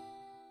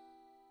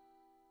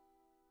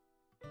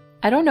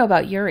 I don't know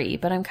about Yuri,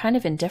 but I'm kind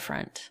of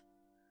indifferent.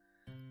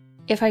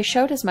 If I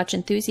showed as much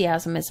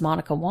enthusiasm as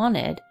Monica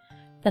wanted,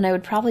 then I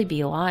would probably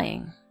be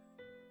lying.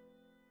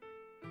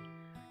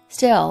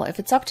 Still, if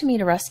it's up to me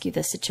to rescue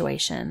this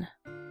situation...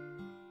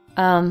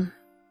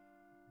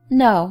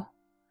 No.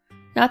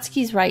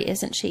 Natsuki's right,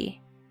 isn't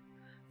she?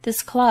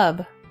 This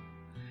club,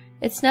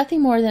 it's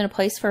nothing more than a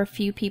place for a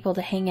few people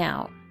to hang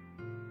out.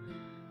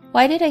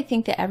 Why did I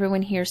think that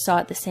everyone here saw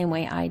it the same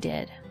way I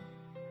did?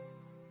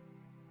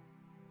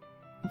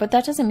 But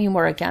that doesn't mean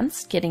we're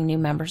against getting new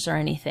members or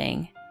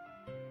anything.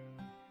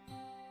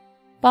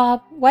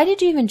 Bob, why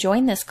did you even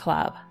join this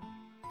club?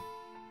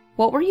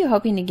 What were you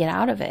hoping to get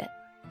out of it?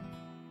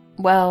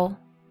 Well,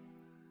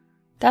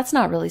 that's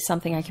not really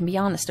something I can be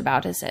honest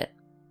about, is it?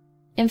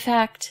 In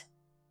fact,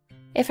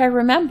 if I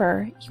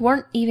remember, you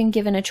weren't even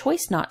given a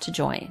choice not to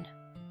join.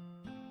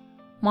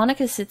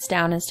 Monica sits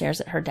down and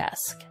stares at her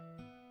desk.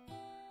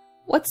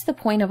 What's the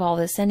point of all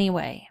this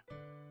anyway?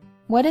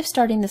 What if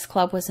starting this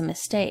club was a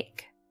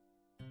mistake?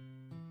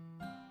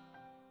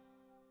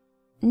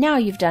 Now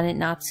you've done it,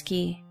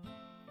 Natsuki.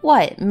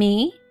 What,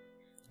 me?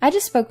 I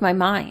just spoke my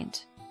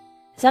mind.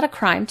 Is that a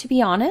crime to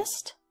be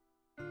honest?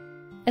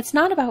 It's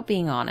not about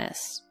being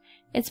honest.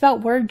 It's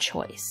about word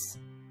choice.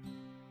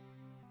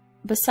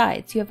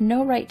 Besides, you have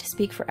no right to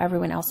speak for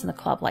everyone else in the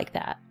club like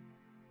that.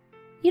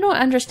 You don't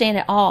understand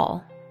at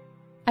all.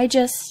 I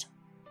just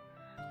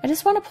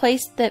want a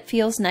place that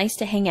feels nice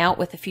to hang out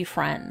with a few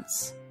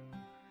friends.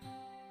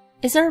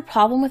 Is there a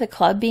problem with a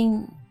club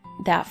being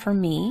that for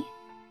me?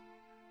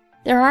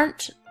 There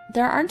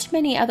aren't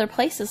many other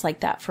places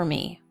like that for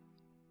me.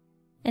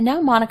 And now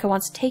Monica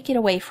wants to take it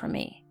away from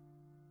me.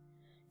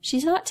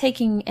 She's not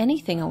taking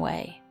anything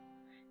away.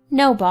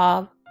 No,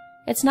 Bob,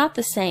 it's not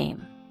the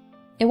same.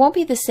 It won't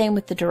be the same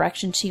with the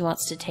direction she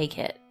wants to take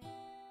it.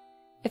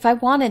 If I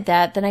wanted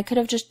that, then I could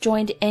have just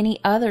joined any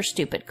other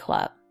stupid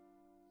club.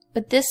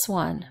 But this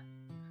one,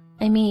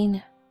 I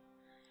mean,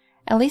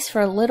 at least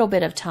for a little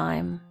bit of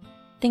time,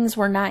 things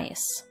were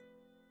nice.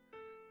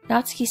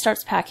 Natsuki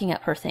starts packing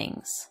up her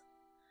things.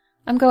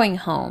 I'm going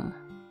home.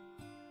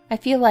 I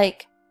feel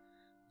like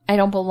I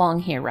don't belong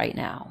here right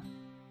now.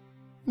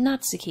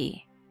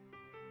 Natsuki.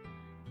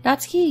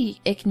 Natsuki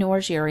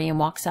ignores Yuri and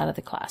walks out of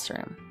the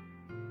classroom.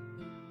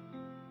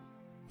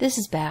 This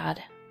is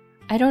bad.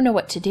 I don't know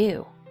what to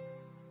do.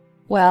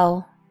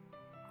 Well,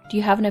 do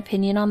you have an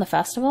opinion on the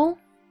festival?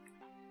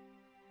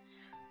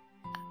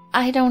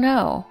 I don't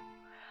know.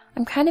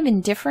 I'm kind of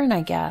indifferent,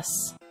 I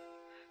guess.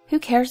 Who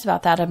cares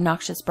about that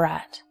obnoxious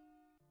brat?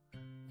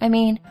 I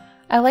mean,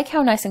 I like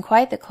how nice and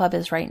quiet the club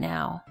is right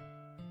now.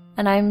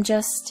 And I'm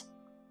just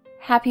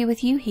happy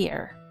with you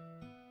here.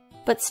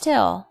 But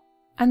still,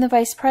 I'm the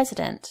vice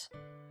president.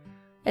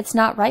 It's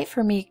not right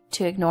for me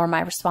to ignore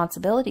my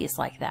responsibilities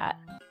like that.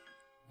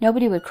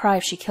 Nobody would cry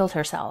if she killed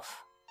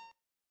herself.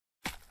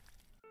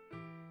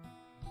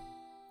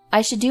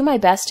 I should do my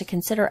best to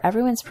consider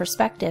everyone's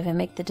perspective and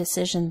make the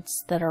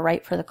decisions that are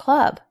right for the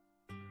club.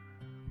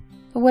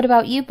 But what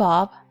about you,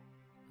 Bob?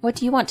 What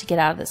do you want to get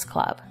out of this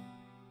club?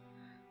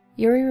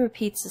 Yuri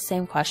repeats the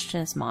same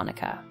question as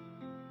Monica.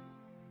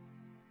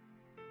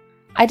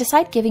 I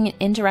decide giving an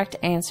indirect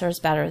answer is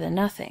better than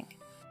nothing.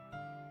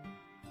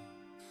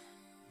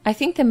 I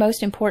think the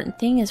most important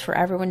thing is for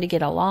everyone to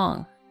get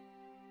along,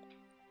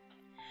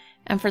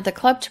 and for the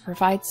club to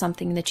provide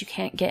something that you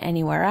can't get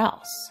anywhere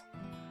else.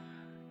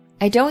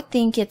 I don't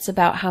think it's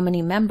about how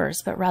many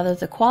members, but rather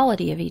the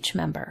quality of each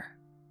member.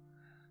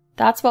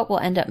 That's what will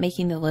end up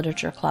making the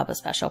literature club a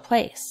special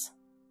place.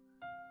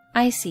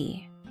 I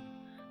see.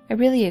 I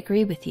really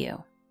agree with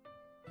you.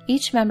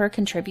 Each member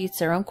contributes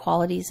their own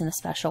qualities in a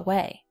special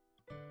way.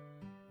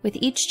 With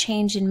each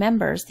change in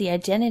members, the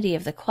identity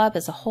of the club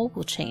as a whole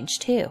will change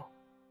too.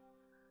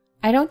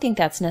 I don't think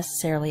that's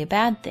necessarily a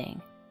bad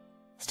thing,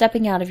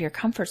 stepping out of your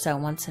comfort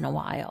zone once in a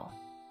while.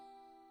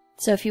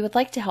 So if you would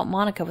like to help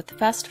Monica with the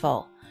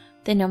festival,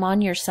 then I'm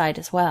on your side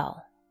as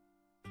well.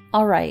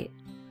 Alright.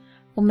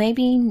 Well,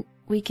 maybe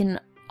we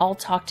can all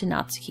talk to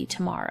Natsuki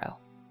tomorrow.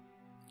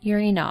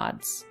 Yuri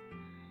nods.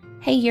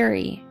 Hey,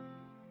 Yuri.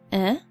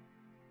 Eh?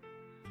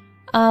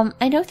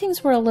 I know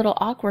things were a little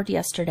awkward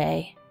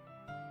yesterday,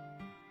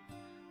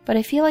 but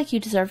I feel like you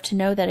deserve to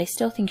know that I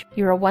still think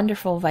you're a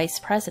wonderful vice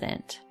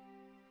president.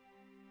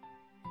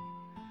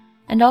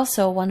 And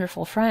also a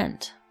wonderful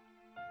friend.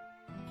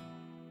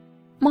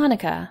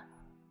 Monica,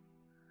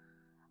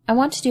 I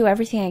want to do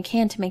everything I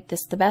can to make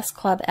this the best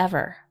club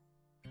ever.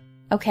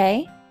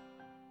 Okay?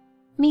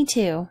 Me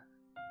too.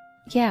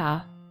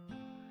 Yeah.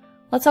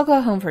 Let's all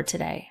go home for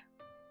today.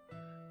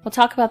 We'll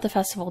talk about the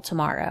festival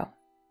tomorrow.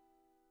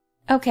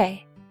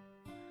 Okay.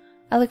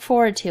 I look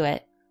forward to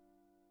it.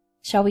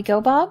 Shall we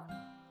go, Bob?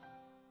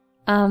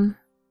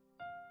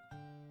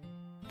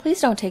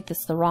 Please don't take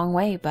this the wrong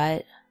way,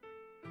 but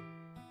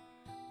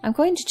I'm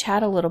going to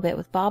chat a little bit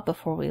with Bob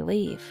before we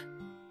leave.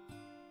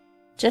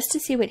 Just to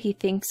see what he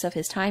thinks of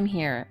his time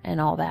here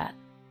and all that.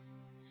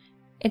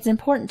 It's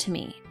important to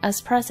me, as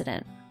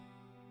president.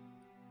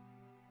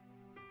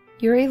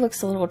 Yuri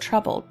looks a little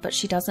troubled, but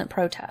she doesn't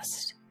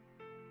protest.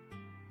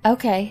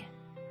 Okay.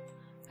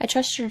 I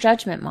trust your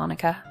judgment,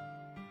 Monica.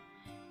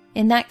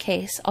 In that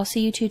case, I'll see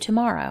you two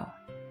tomorrow.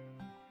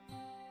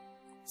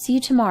 See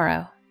you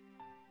tomorrow.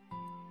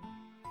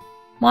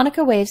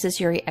 Monica waves as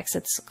Yuri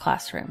exits the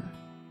classroom.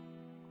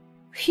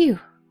 Phew.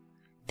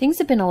 Things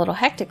have been a little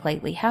hectic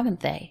lately, haven't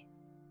they?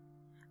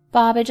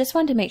 Bob, I just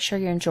wanted to make sure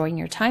you're enjoying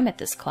your time at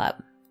this club.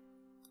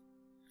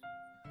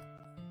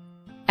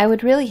 I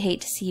would really hate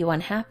to see you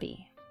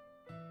unhappy.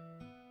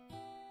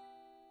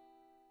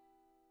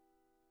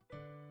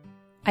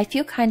 I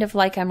feel kind of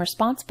like I'm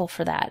responsible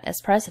for that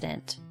as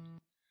president.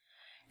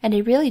 And I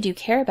really do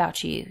care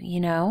about you, you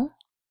know?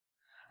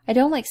 I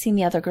don't like seeing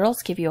the other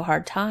girls give you a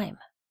hard time.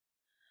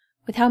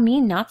 With how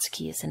mean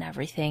Natsuki is and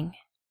everything.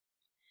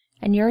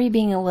 And Yuri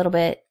being a little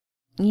bit,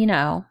 you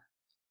know.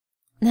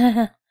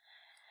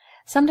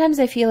 Sometimes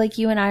I feel like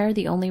you and I are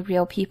the only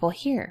real people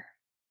here.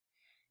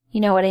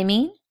 You know what I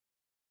mean?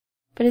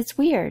 But it's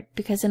weird,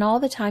 because in all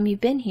the time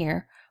you've been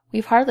here,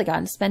 we've hardly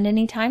gotten to spend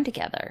any time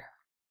together.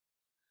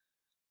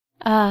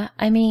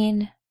 I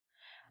mean,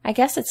 I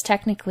guess it's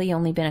technically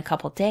only been a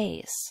couple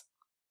days.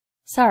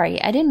 Sorry,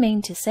 I didn't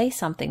mean to say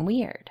something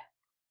weird.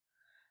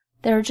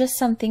 There are just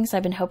some things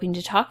I've been hoping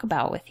to talk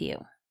about with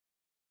you.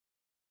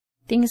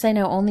 Things I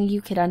know only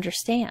you could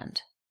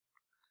understand.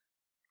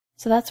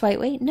 So that's why—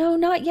 wait, no,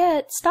 not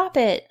yet. Stop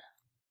it.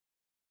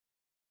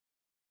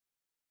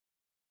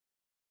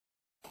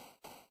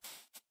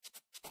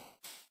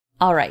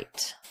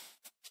 Alright.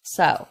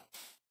 So,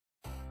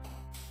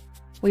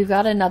 we've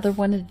got another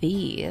one of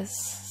these,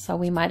 so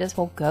we might as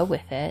well go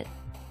with it.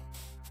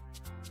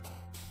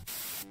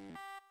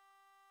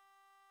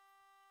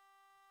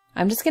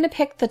 I'm just going to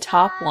pick the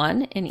top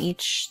one in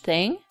each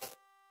thing.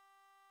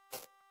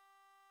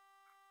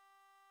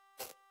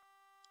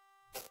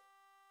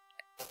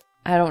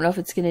 I don't know if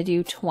it's going to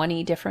do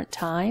 20 different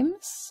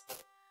times,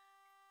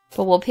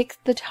 but we'll pick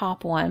the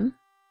top one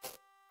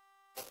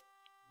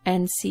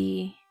and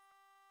see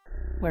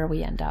where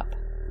we end up.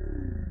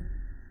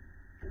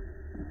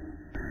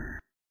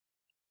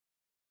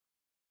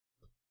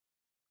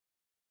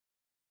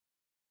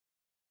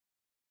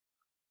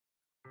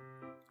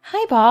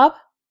 Hi, Bob.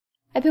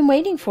 I've been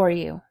waiting for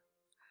you.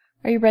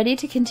 Are you ready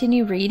to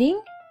continue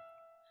reading?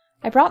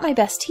 I brought my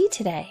best tea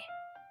today.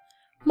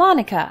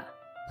 Monica,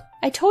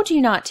 I told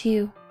you not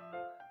to.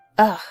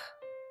 Ugh.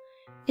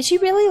 Is she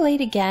really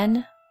late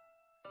again?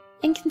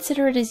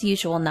 Inconsiderate as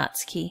usual,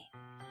 Natsuki.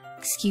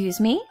 Excuse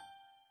me?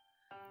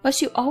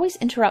 Must you always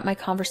interrupt my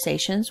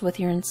conversations with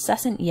your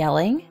incessant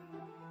yelling?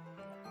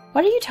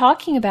 What are you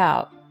talking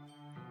about?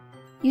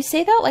 You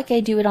say that like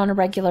I do it on a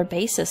regular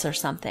basis or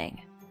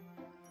something.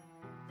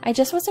 I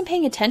just wasn't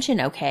paying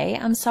attention, okay?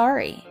 I'm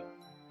sorry.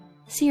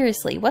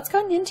 Seriously, what's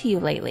gotten into you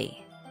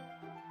lately?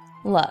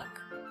 Look,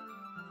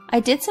 I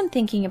did some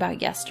thinking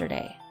about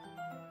yesterday.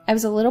 I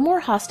was a little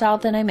more hostile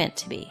than I meant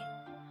to be.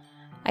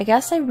 I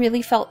guess I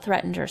really felt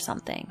threatened or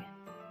something.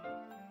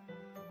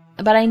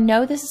 But I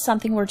know this is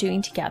something we're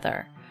doing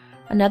together.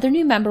 Another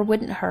new member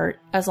wouldn't hurt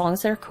as long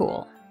as they're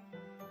cool.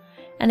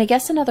 And I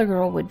guess another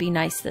girl would be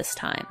nice this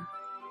time.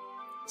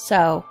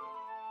 So,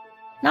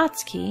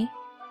 Natsuki,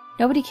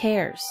 nobody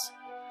cares.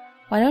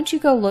 Why don't you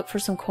go look for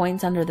some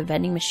coins under the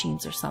vending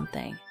machines or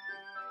something?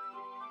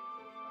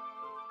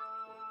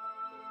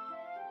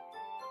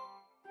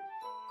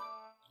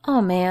 Oh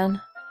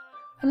man,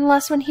 I'm the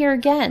last one here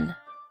again.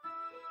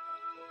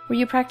 Were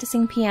you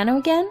practicing piano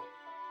again?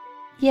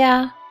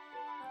 Yeah.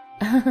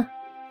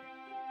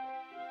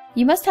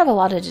 You must have a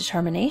lot of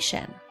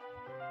determination.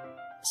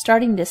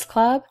 Starting this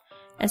club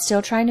and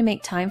still trying to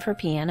make time for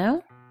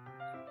piano?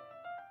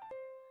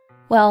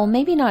 Well,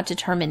 maybe not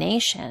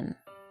determination,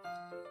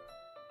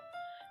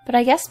 but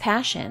I guess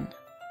passion.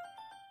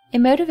 It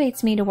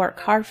motivates me to work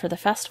hard for the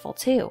festival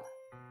too.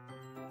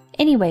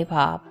 Anyway,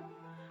 Bob,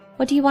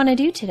 what do you want to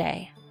do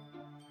today?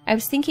 I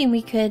was thinking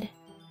we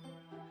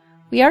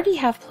We already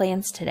have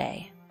plans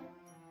today.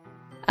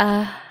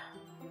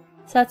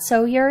 Is that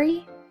so,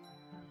 Yuri?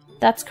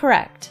 That's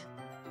correct.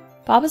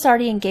 Bob is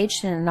already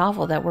engaged in a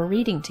novel that we're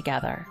reading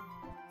together.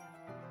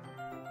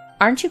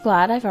 Aren't you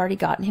glad I've already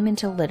gotten him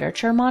into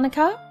literature,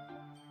 Monica?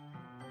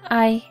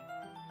 I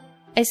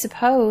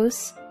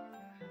suppose.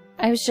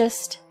 I was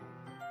just...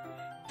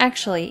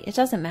 Actually, it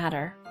doesn't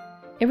matter.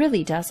 It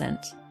really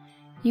doesn't.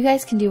 You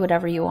guys can do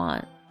whatever you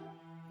want.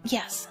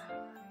 Yes.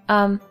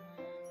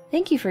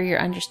 Thank you for your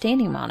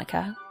understanding,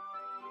 Monica.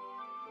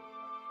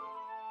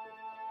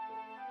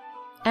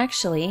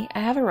 Actually, I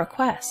have a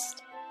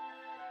request.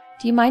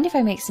 Do you mind if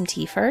I make some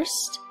tea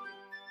first?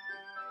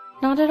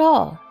 Not at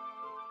all.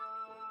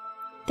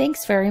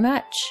 Thanks very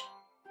much.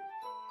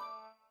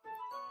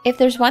 If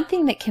there's one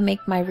thing that can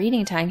make my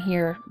reading time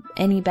here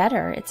any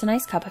better, it's a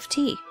nice cup of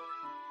tea.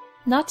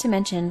 Not to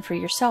mention for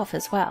yourself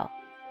as well.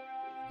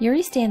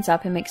 Yuri stands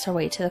up and makes her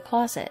way to the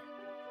closet.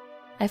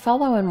 I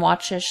follow and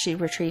watch as she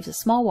retrieves a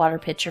small water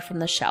pitcher from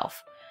the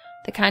shelf,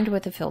 the kind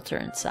with a filter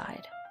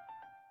inside.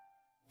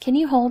 Can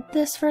you hold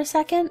this for a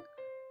second?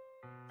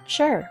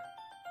 Sure.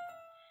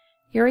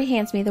 Yuri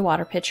hands me the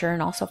water pitcher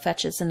and also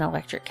fetches an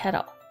electric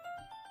kettle.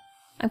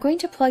 I'm going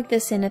to plug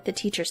this in at the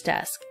teacher's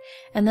desk,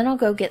 and then I'll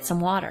go get some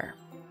water.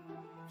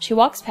 She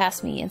walks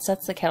past me and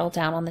sets the kettle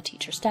down on the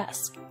teacher's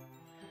desk.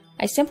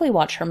 I simply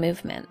watch her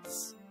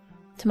movements.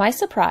 To my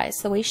surprise,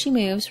 the way she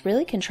moves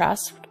really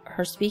contrasts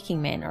her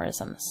speaking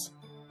mannerisms.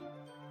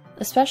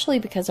 Especially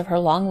because of her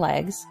long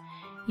legs,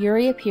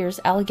 Yuri appears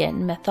elegant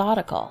and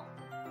methodical.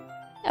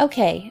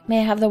 Okay, may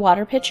I have the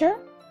water pitcher?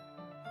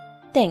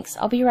 Thanks,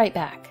 I'll be right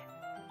back.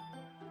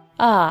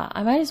 Ah,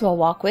 I might as well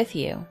walk with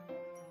you.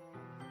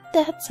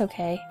 That's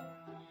okay.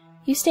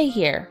 You stay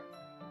here.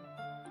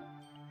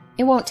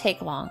 It won't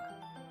take long.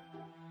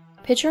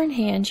 Pitcher in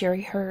hand,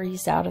 Yuri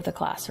hurries out of the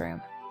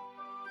classroom.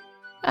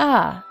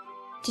 Ah,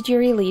 did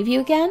Yuri leave you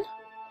again?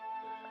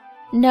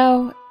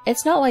 No,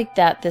 it's not like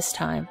that this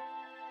time.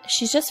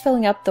 She's just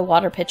filling up the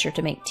water pitcher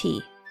to make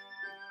tea.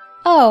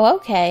 Oh,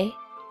 okay.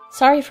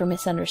 Sorry for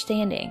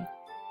misunderstanding.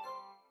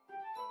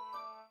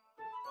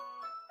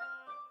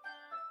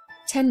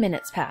 10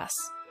 minutes pass.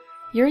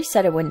 Yuri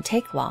said it wouldn't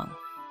take long.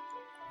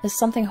 Is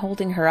something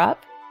holding her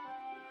up?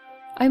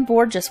 I'm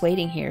bored just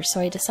waiting here, so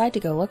I decide to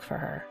go look for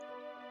her.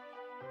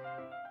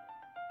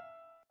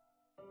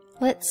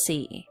 Let's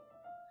see.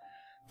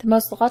 The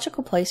most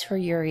logical place for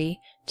Yuri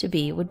to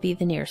be would be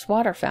the nearest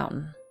water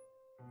fountain.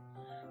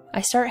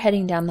 I start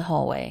heading down the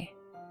hallway.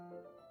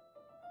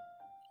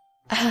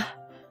 Ah,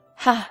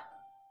 ha,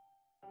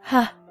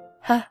 ha,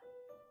 ha.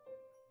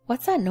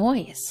 What's that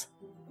noise?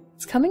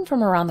 It's coming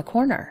from around the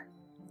corner.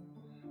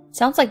 It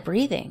sounds like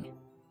breathing.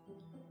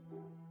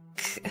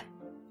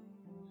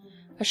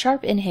 A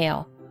sharp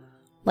inhale,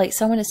 like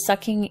someone is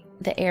sucking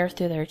the air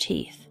through their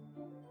teeth.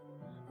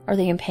 Are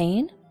they in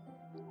pain?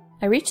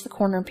 I reach the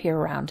corner and peer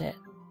around it.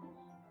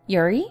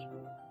 Yuri?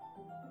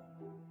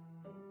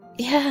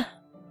 Yeah.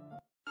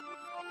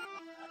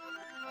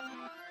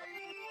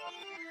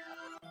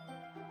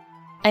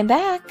 I'm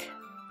back.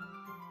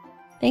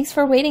 Thanks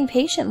for waiting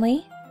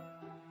patiently.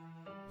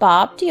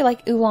 Bob, do you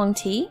like oolong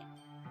tea?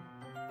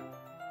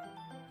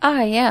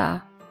 Ah,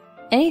 yeah.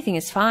 Anything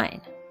is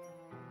fine.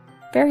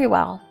 Very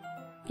well.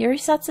 Yuri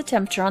sets the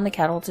temperature on the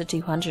kettle to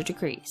 200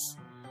 degrees.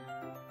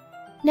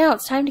 Now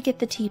it's time to get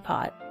the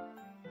teapot.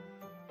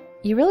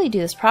 You really do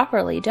this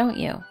properly, don't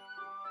you?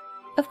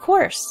 Of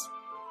course.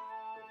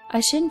 I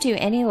shouldn't do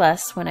any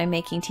less when I'm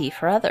making tea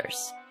for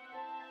others.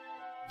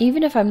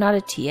 Even if I'm not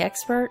a tea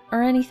expert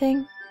or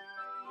anything.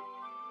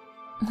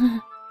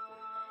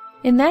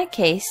 In that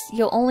case,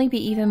 you'll only be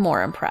even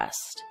more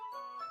impressed.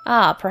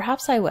 Ah,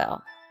 perhaps I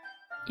will.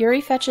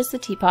 Yuri fetches the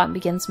teapot and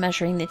begins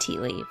measuring the tea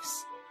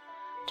leaves.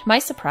 To my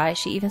surprise,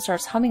 she even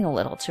starts humming a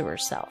little to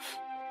herself.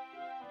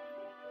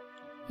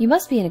 You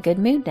must be in a good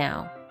mood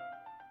now.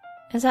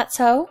 Is that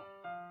so?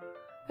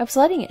 I was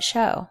letting it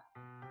show.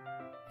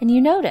 And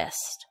you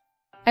noticed.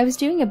 I was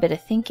doing a bit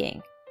of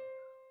thinking.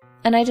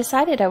 And I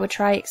decided I would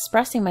try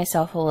expressing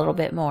myself a little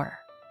bit more.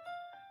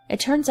 It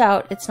turns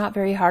out it's not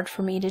very hard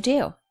for me to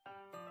do.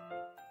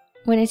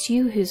 When it's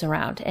you who's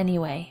around,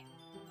 anyway.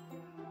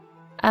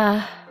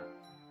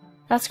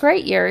 That's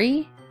great,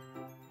 Yuri.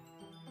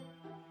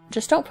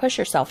 Just don't push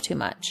yourself too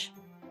much.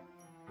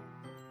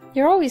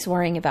 You're always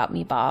worrying about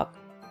me, Bob.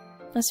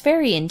 That's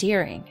very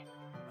endearing.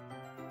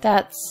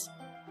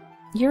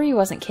 Yuri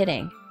wasn't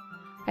kidding.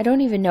 I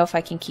don't even know if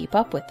I can keep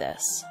up with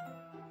this.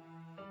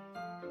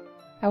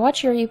 I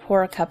watch Yuri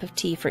pour a cup of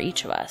tea for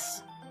each of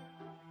us.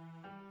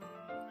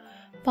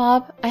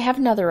 Bob, I have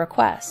another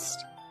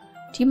request.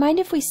 Do you mind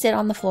if we sit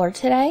on the floor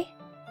today?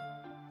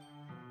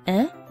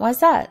 Why's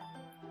that?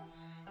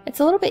 It's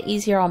a little bit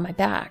easier on my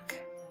back.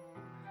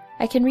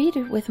 I can read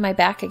with my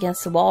back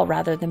against the wall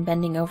rather than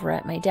bending over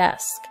at my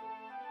desk.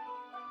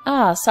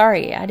 Ah,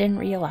 sorry, I didn't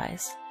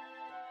realize.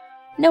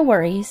 No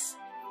worries.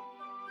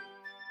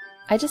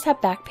 I just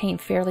have back pain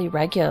fairly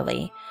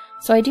regularly,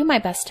 so I do my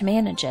best to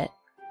manage it.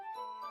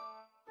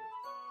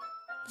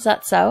 Is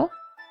that so?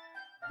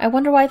 I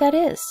wonder why that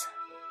is.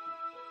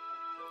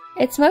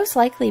 It's most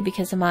likely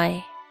because of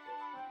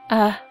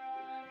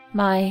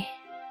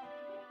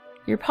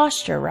your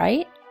posture,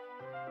 right?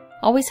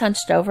 Always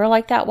hunched over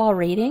like that while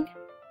reading?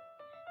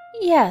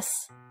 Yes,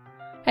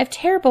 I have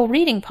terrible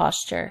reading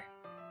posture,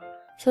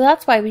 so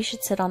that's why we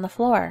should sit on the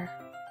floor.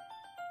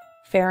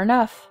 Fair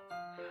enough.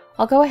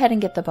 I'll go ahead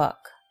and get the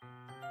book.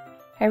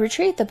 I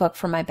retrieved the book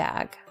from my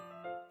bag.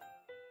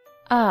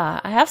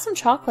 I have some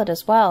chocolate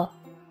as well.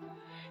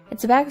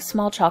 It's a bag of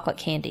small chocolate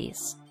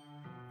candies.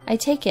 I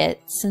take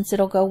it since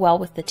it'll go well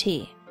with the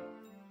tea.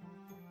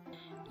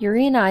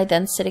 Yuri and I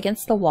then sit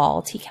against the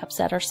wall, teacups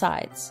at our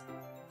sides.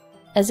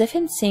 As if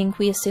in sync,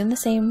 we assume the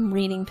same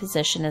reading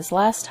position as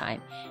last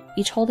time,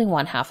 each holding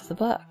one half of the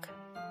book.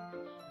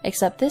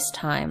 Except this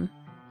time,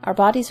 our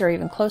bodies are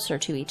even closer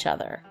to each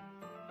other.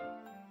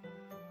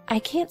 I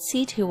can't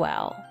see too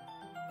well.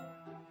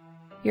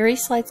 Yuri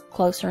slides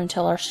closer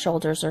until our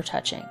shoulders are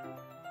touching.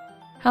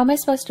 How am I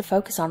supposed to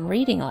focus on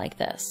reading like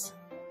this?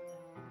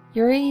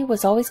 Yuri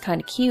was always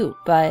kind of cute,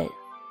 but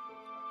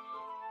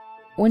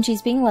when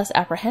she's being less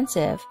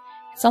apprehensive,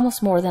 it's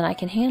almost more than I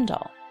can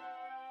handle.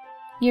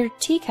 Your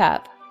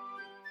teacup.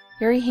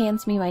 Yuri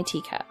hands me my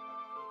teacup.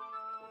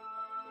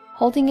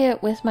 Holding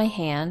it with my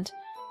hand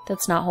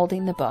that's not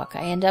holding the book,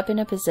 I end up in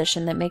a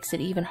position that makes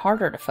it even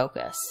harder to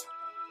focus.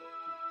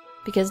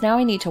 Because now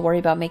I need to worry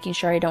about making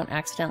sure I don't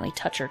accidentally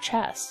touch her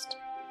chest.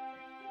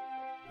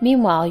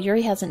 Meanwhile,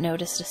 Yuri hasn't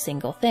noticed a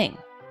single thing.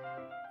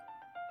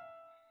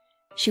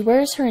 She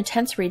wears her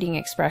intense reading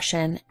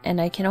expression,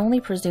 and I can only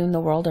presume the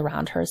world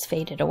around her has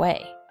faded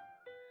away.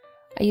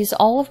 I use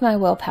all of my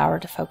willpower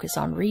to focus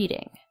on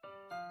reading.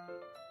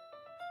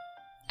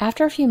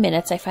 After a few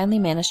minutes, I finally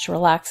manage to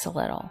relax a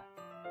little.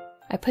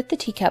 I put the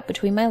teacup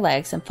between my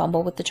legs and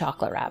fumble with the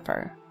chocolate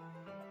wrapper.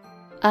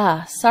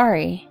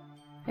 Sorry.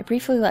 I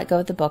briefly let go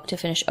of the book to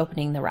finish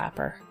opening the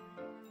wrapper.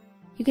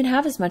 You can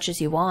have as much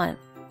as you want.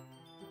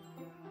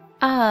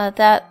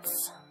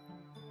 That's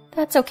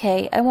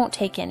okay. I won't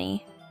take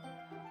any.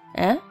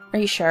 Are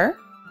you sure?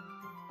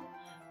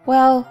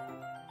 Well,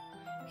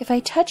 if I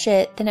touch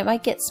it, then it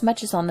might get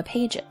smudges on the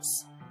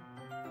pages.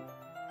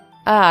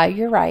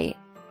 You're right.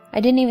 I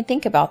didn't even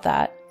think about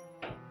that.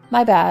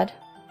 My bad.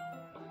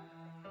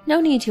 No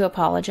need to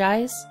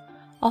apologize.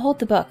 I'll hold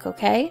the book,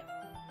 okay?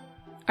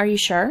 Are you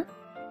sure?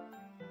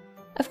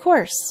 Of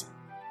course.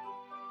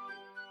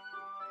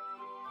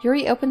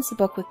 Yuri opens the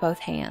book with both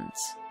hands.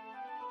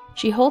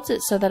 She holds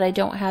it so that I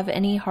don't have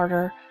any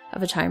harder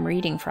of a time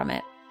reading from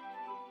it.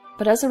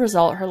 But as a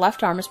result, her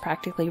left arm is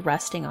practically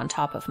resting on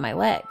top of my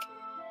leg.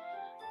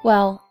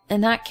 Well,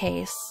 in that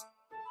case,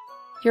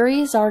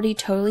 Yuri is already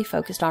totally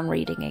focused on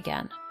reading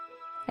again.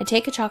 I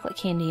take a chocolate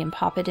candy and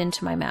pop it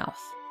into my mouth.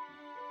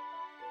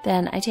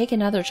 Then I take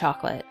another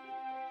chocolate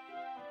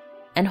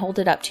and hold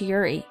it up to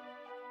Yuri.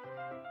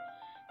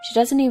 She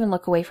doesn't even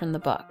look away from the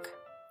book.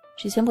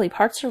 She simply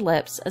parts her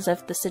lips as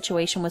if the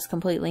situation was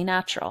completely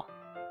natural.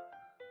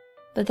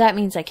 But that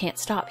means I can't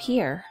stop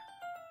here.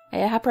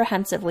 I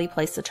apprehensively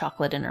place the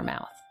chocolate in her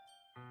mouth.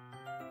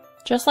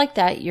 Just like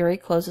that, Yuri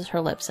closes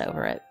her lips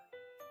over it.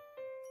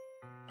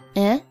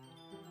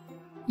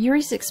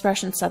 Yuri's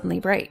expression suddenly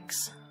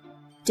breaks.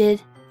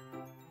 Did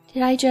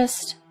I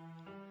just...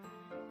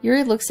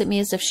 Yuri looks at me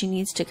as if she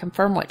needs to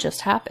confirm what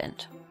just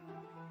happened.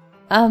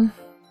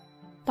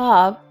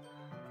 Bob.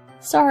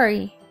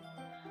 Sorry.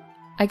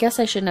 I guess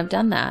I shouldn't have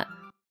done that.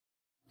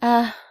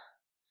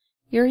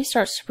 Yuri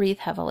starts to breathe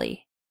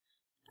heavily.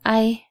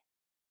 I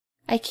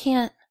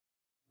can't...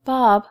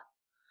 Bob.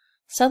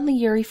 Suddenly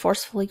Yuri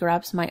forcefully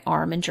grabs my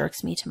arm and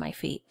jerks me to my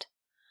feet.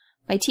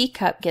 My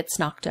teacup gets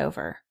knocked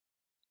over.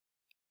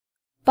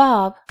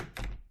 Bob.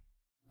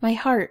 My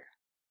heart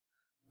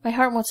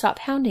won't stop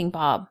pounding,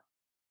 Bob.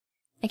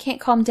 I can't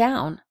calm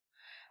down.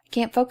 I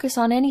can't focus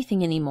on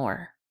anything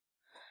anymore.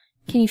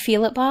 Can you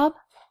feel it, Bob?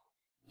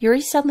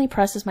 Yuri suddenly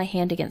presses my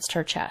hand against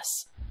her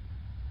chest.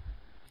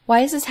 Why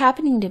is this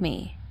happening to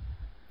me?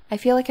 I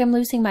feel like I'm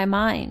losing my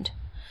mind.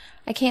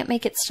 I can't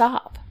make it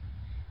stop.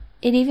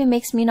 It even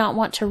makes me not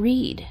want to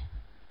read.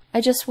 I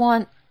just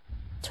want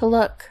to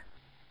look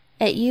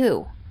at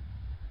you.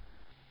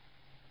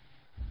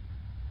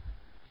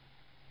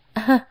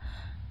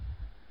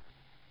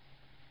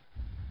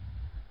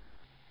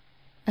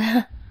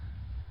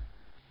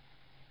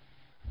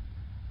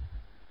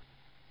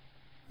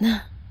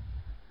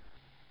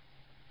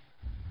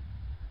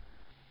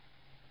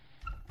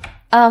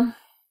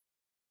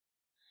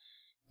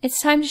 It's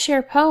time to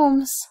share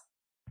poems.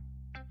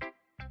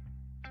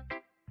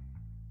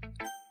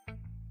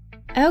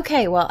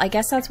 Okay, well, I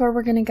guess that's where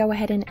we're going to go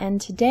ahead and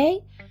end today,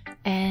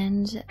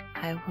 and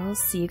I will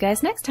see you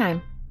guys next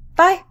time.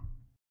 Bye!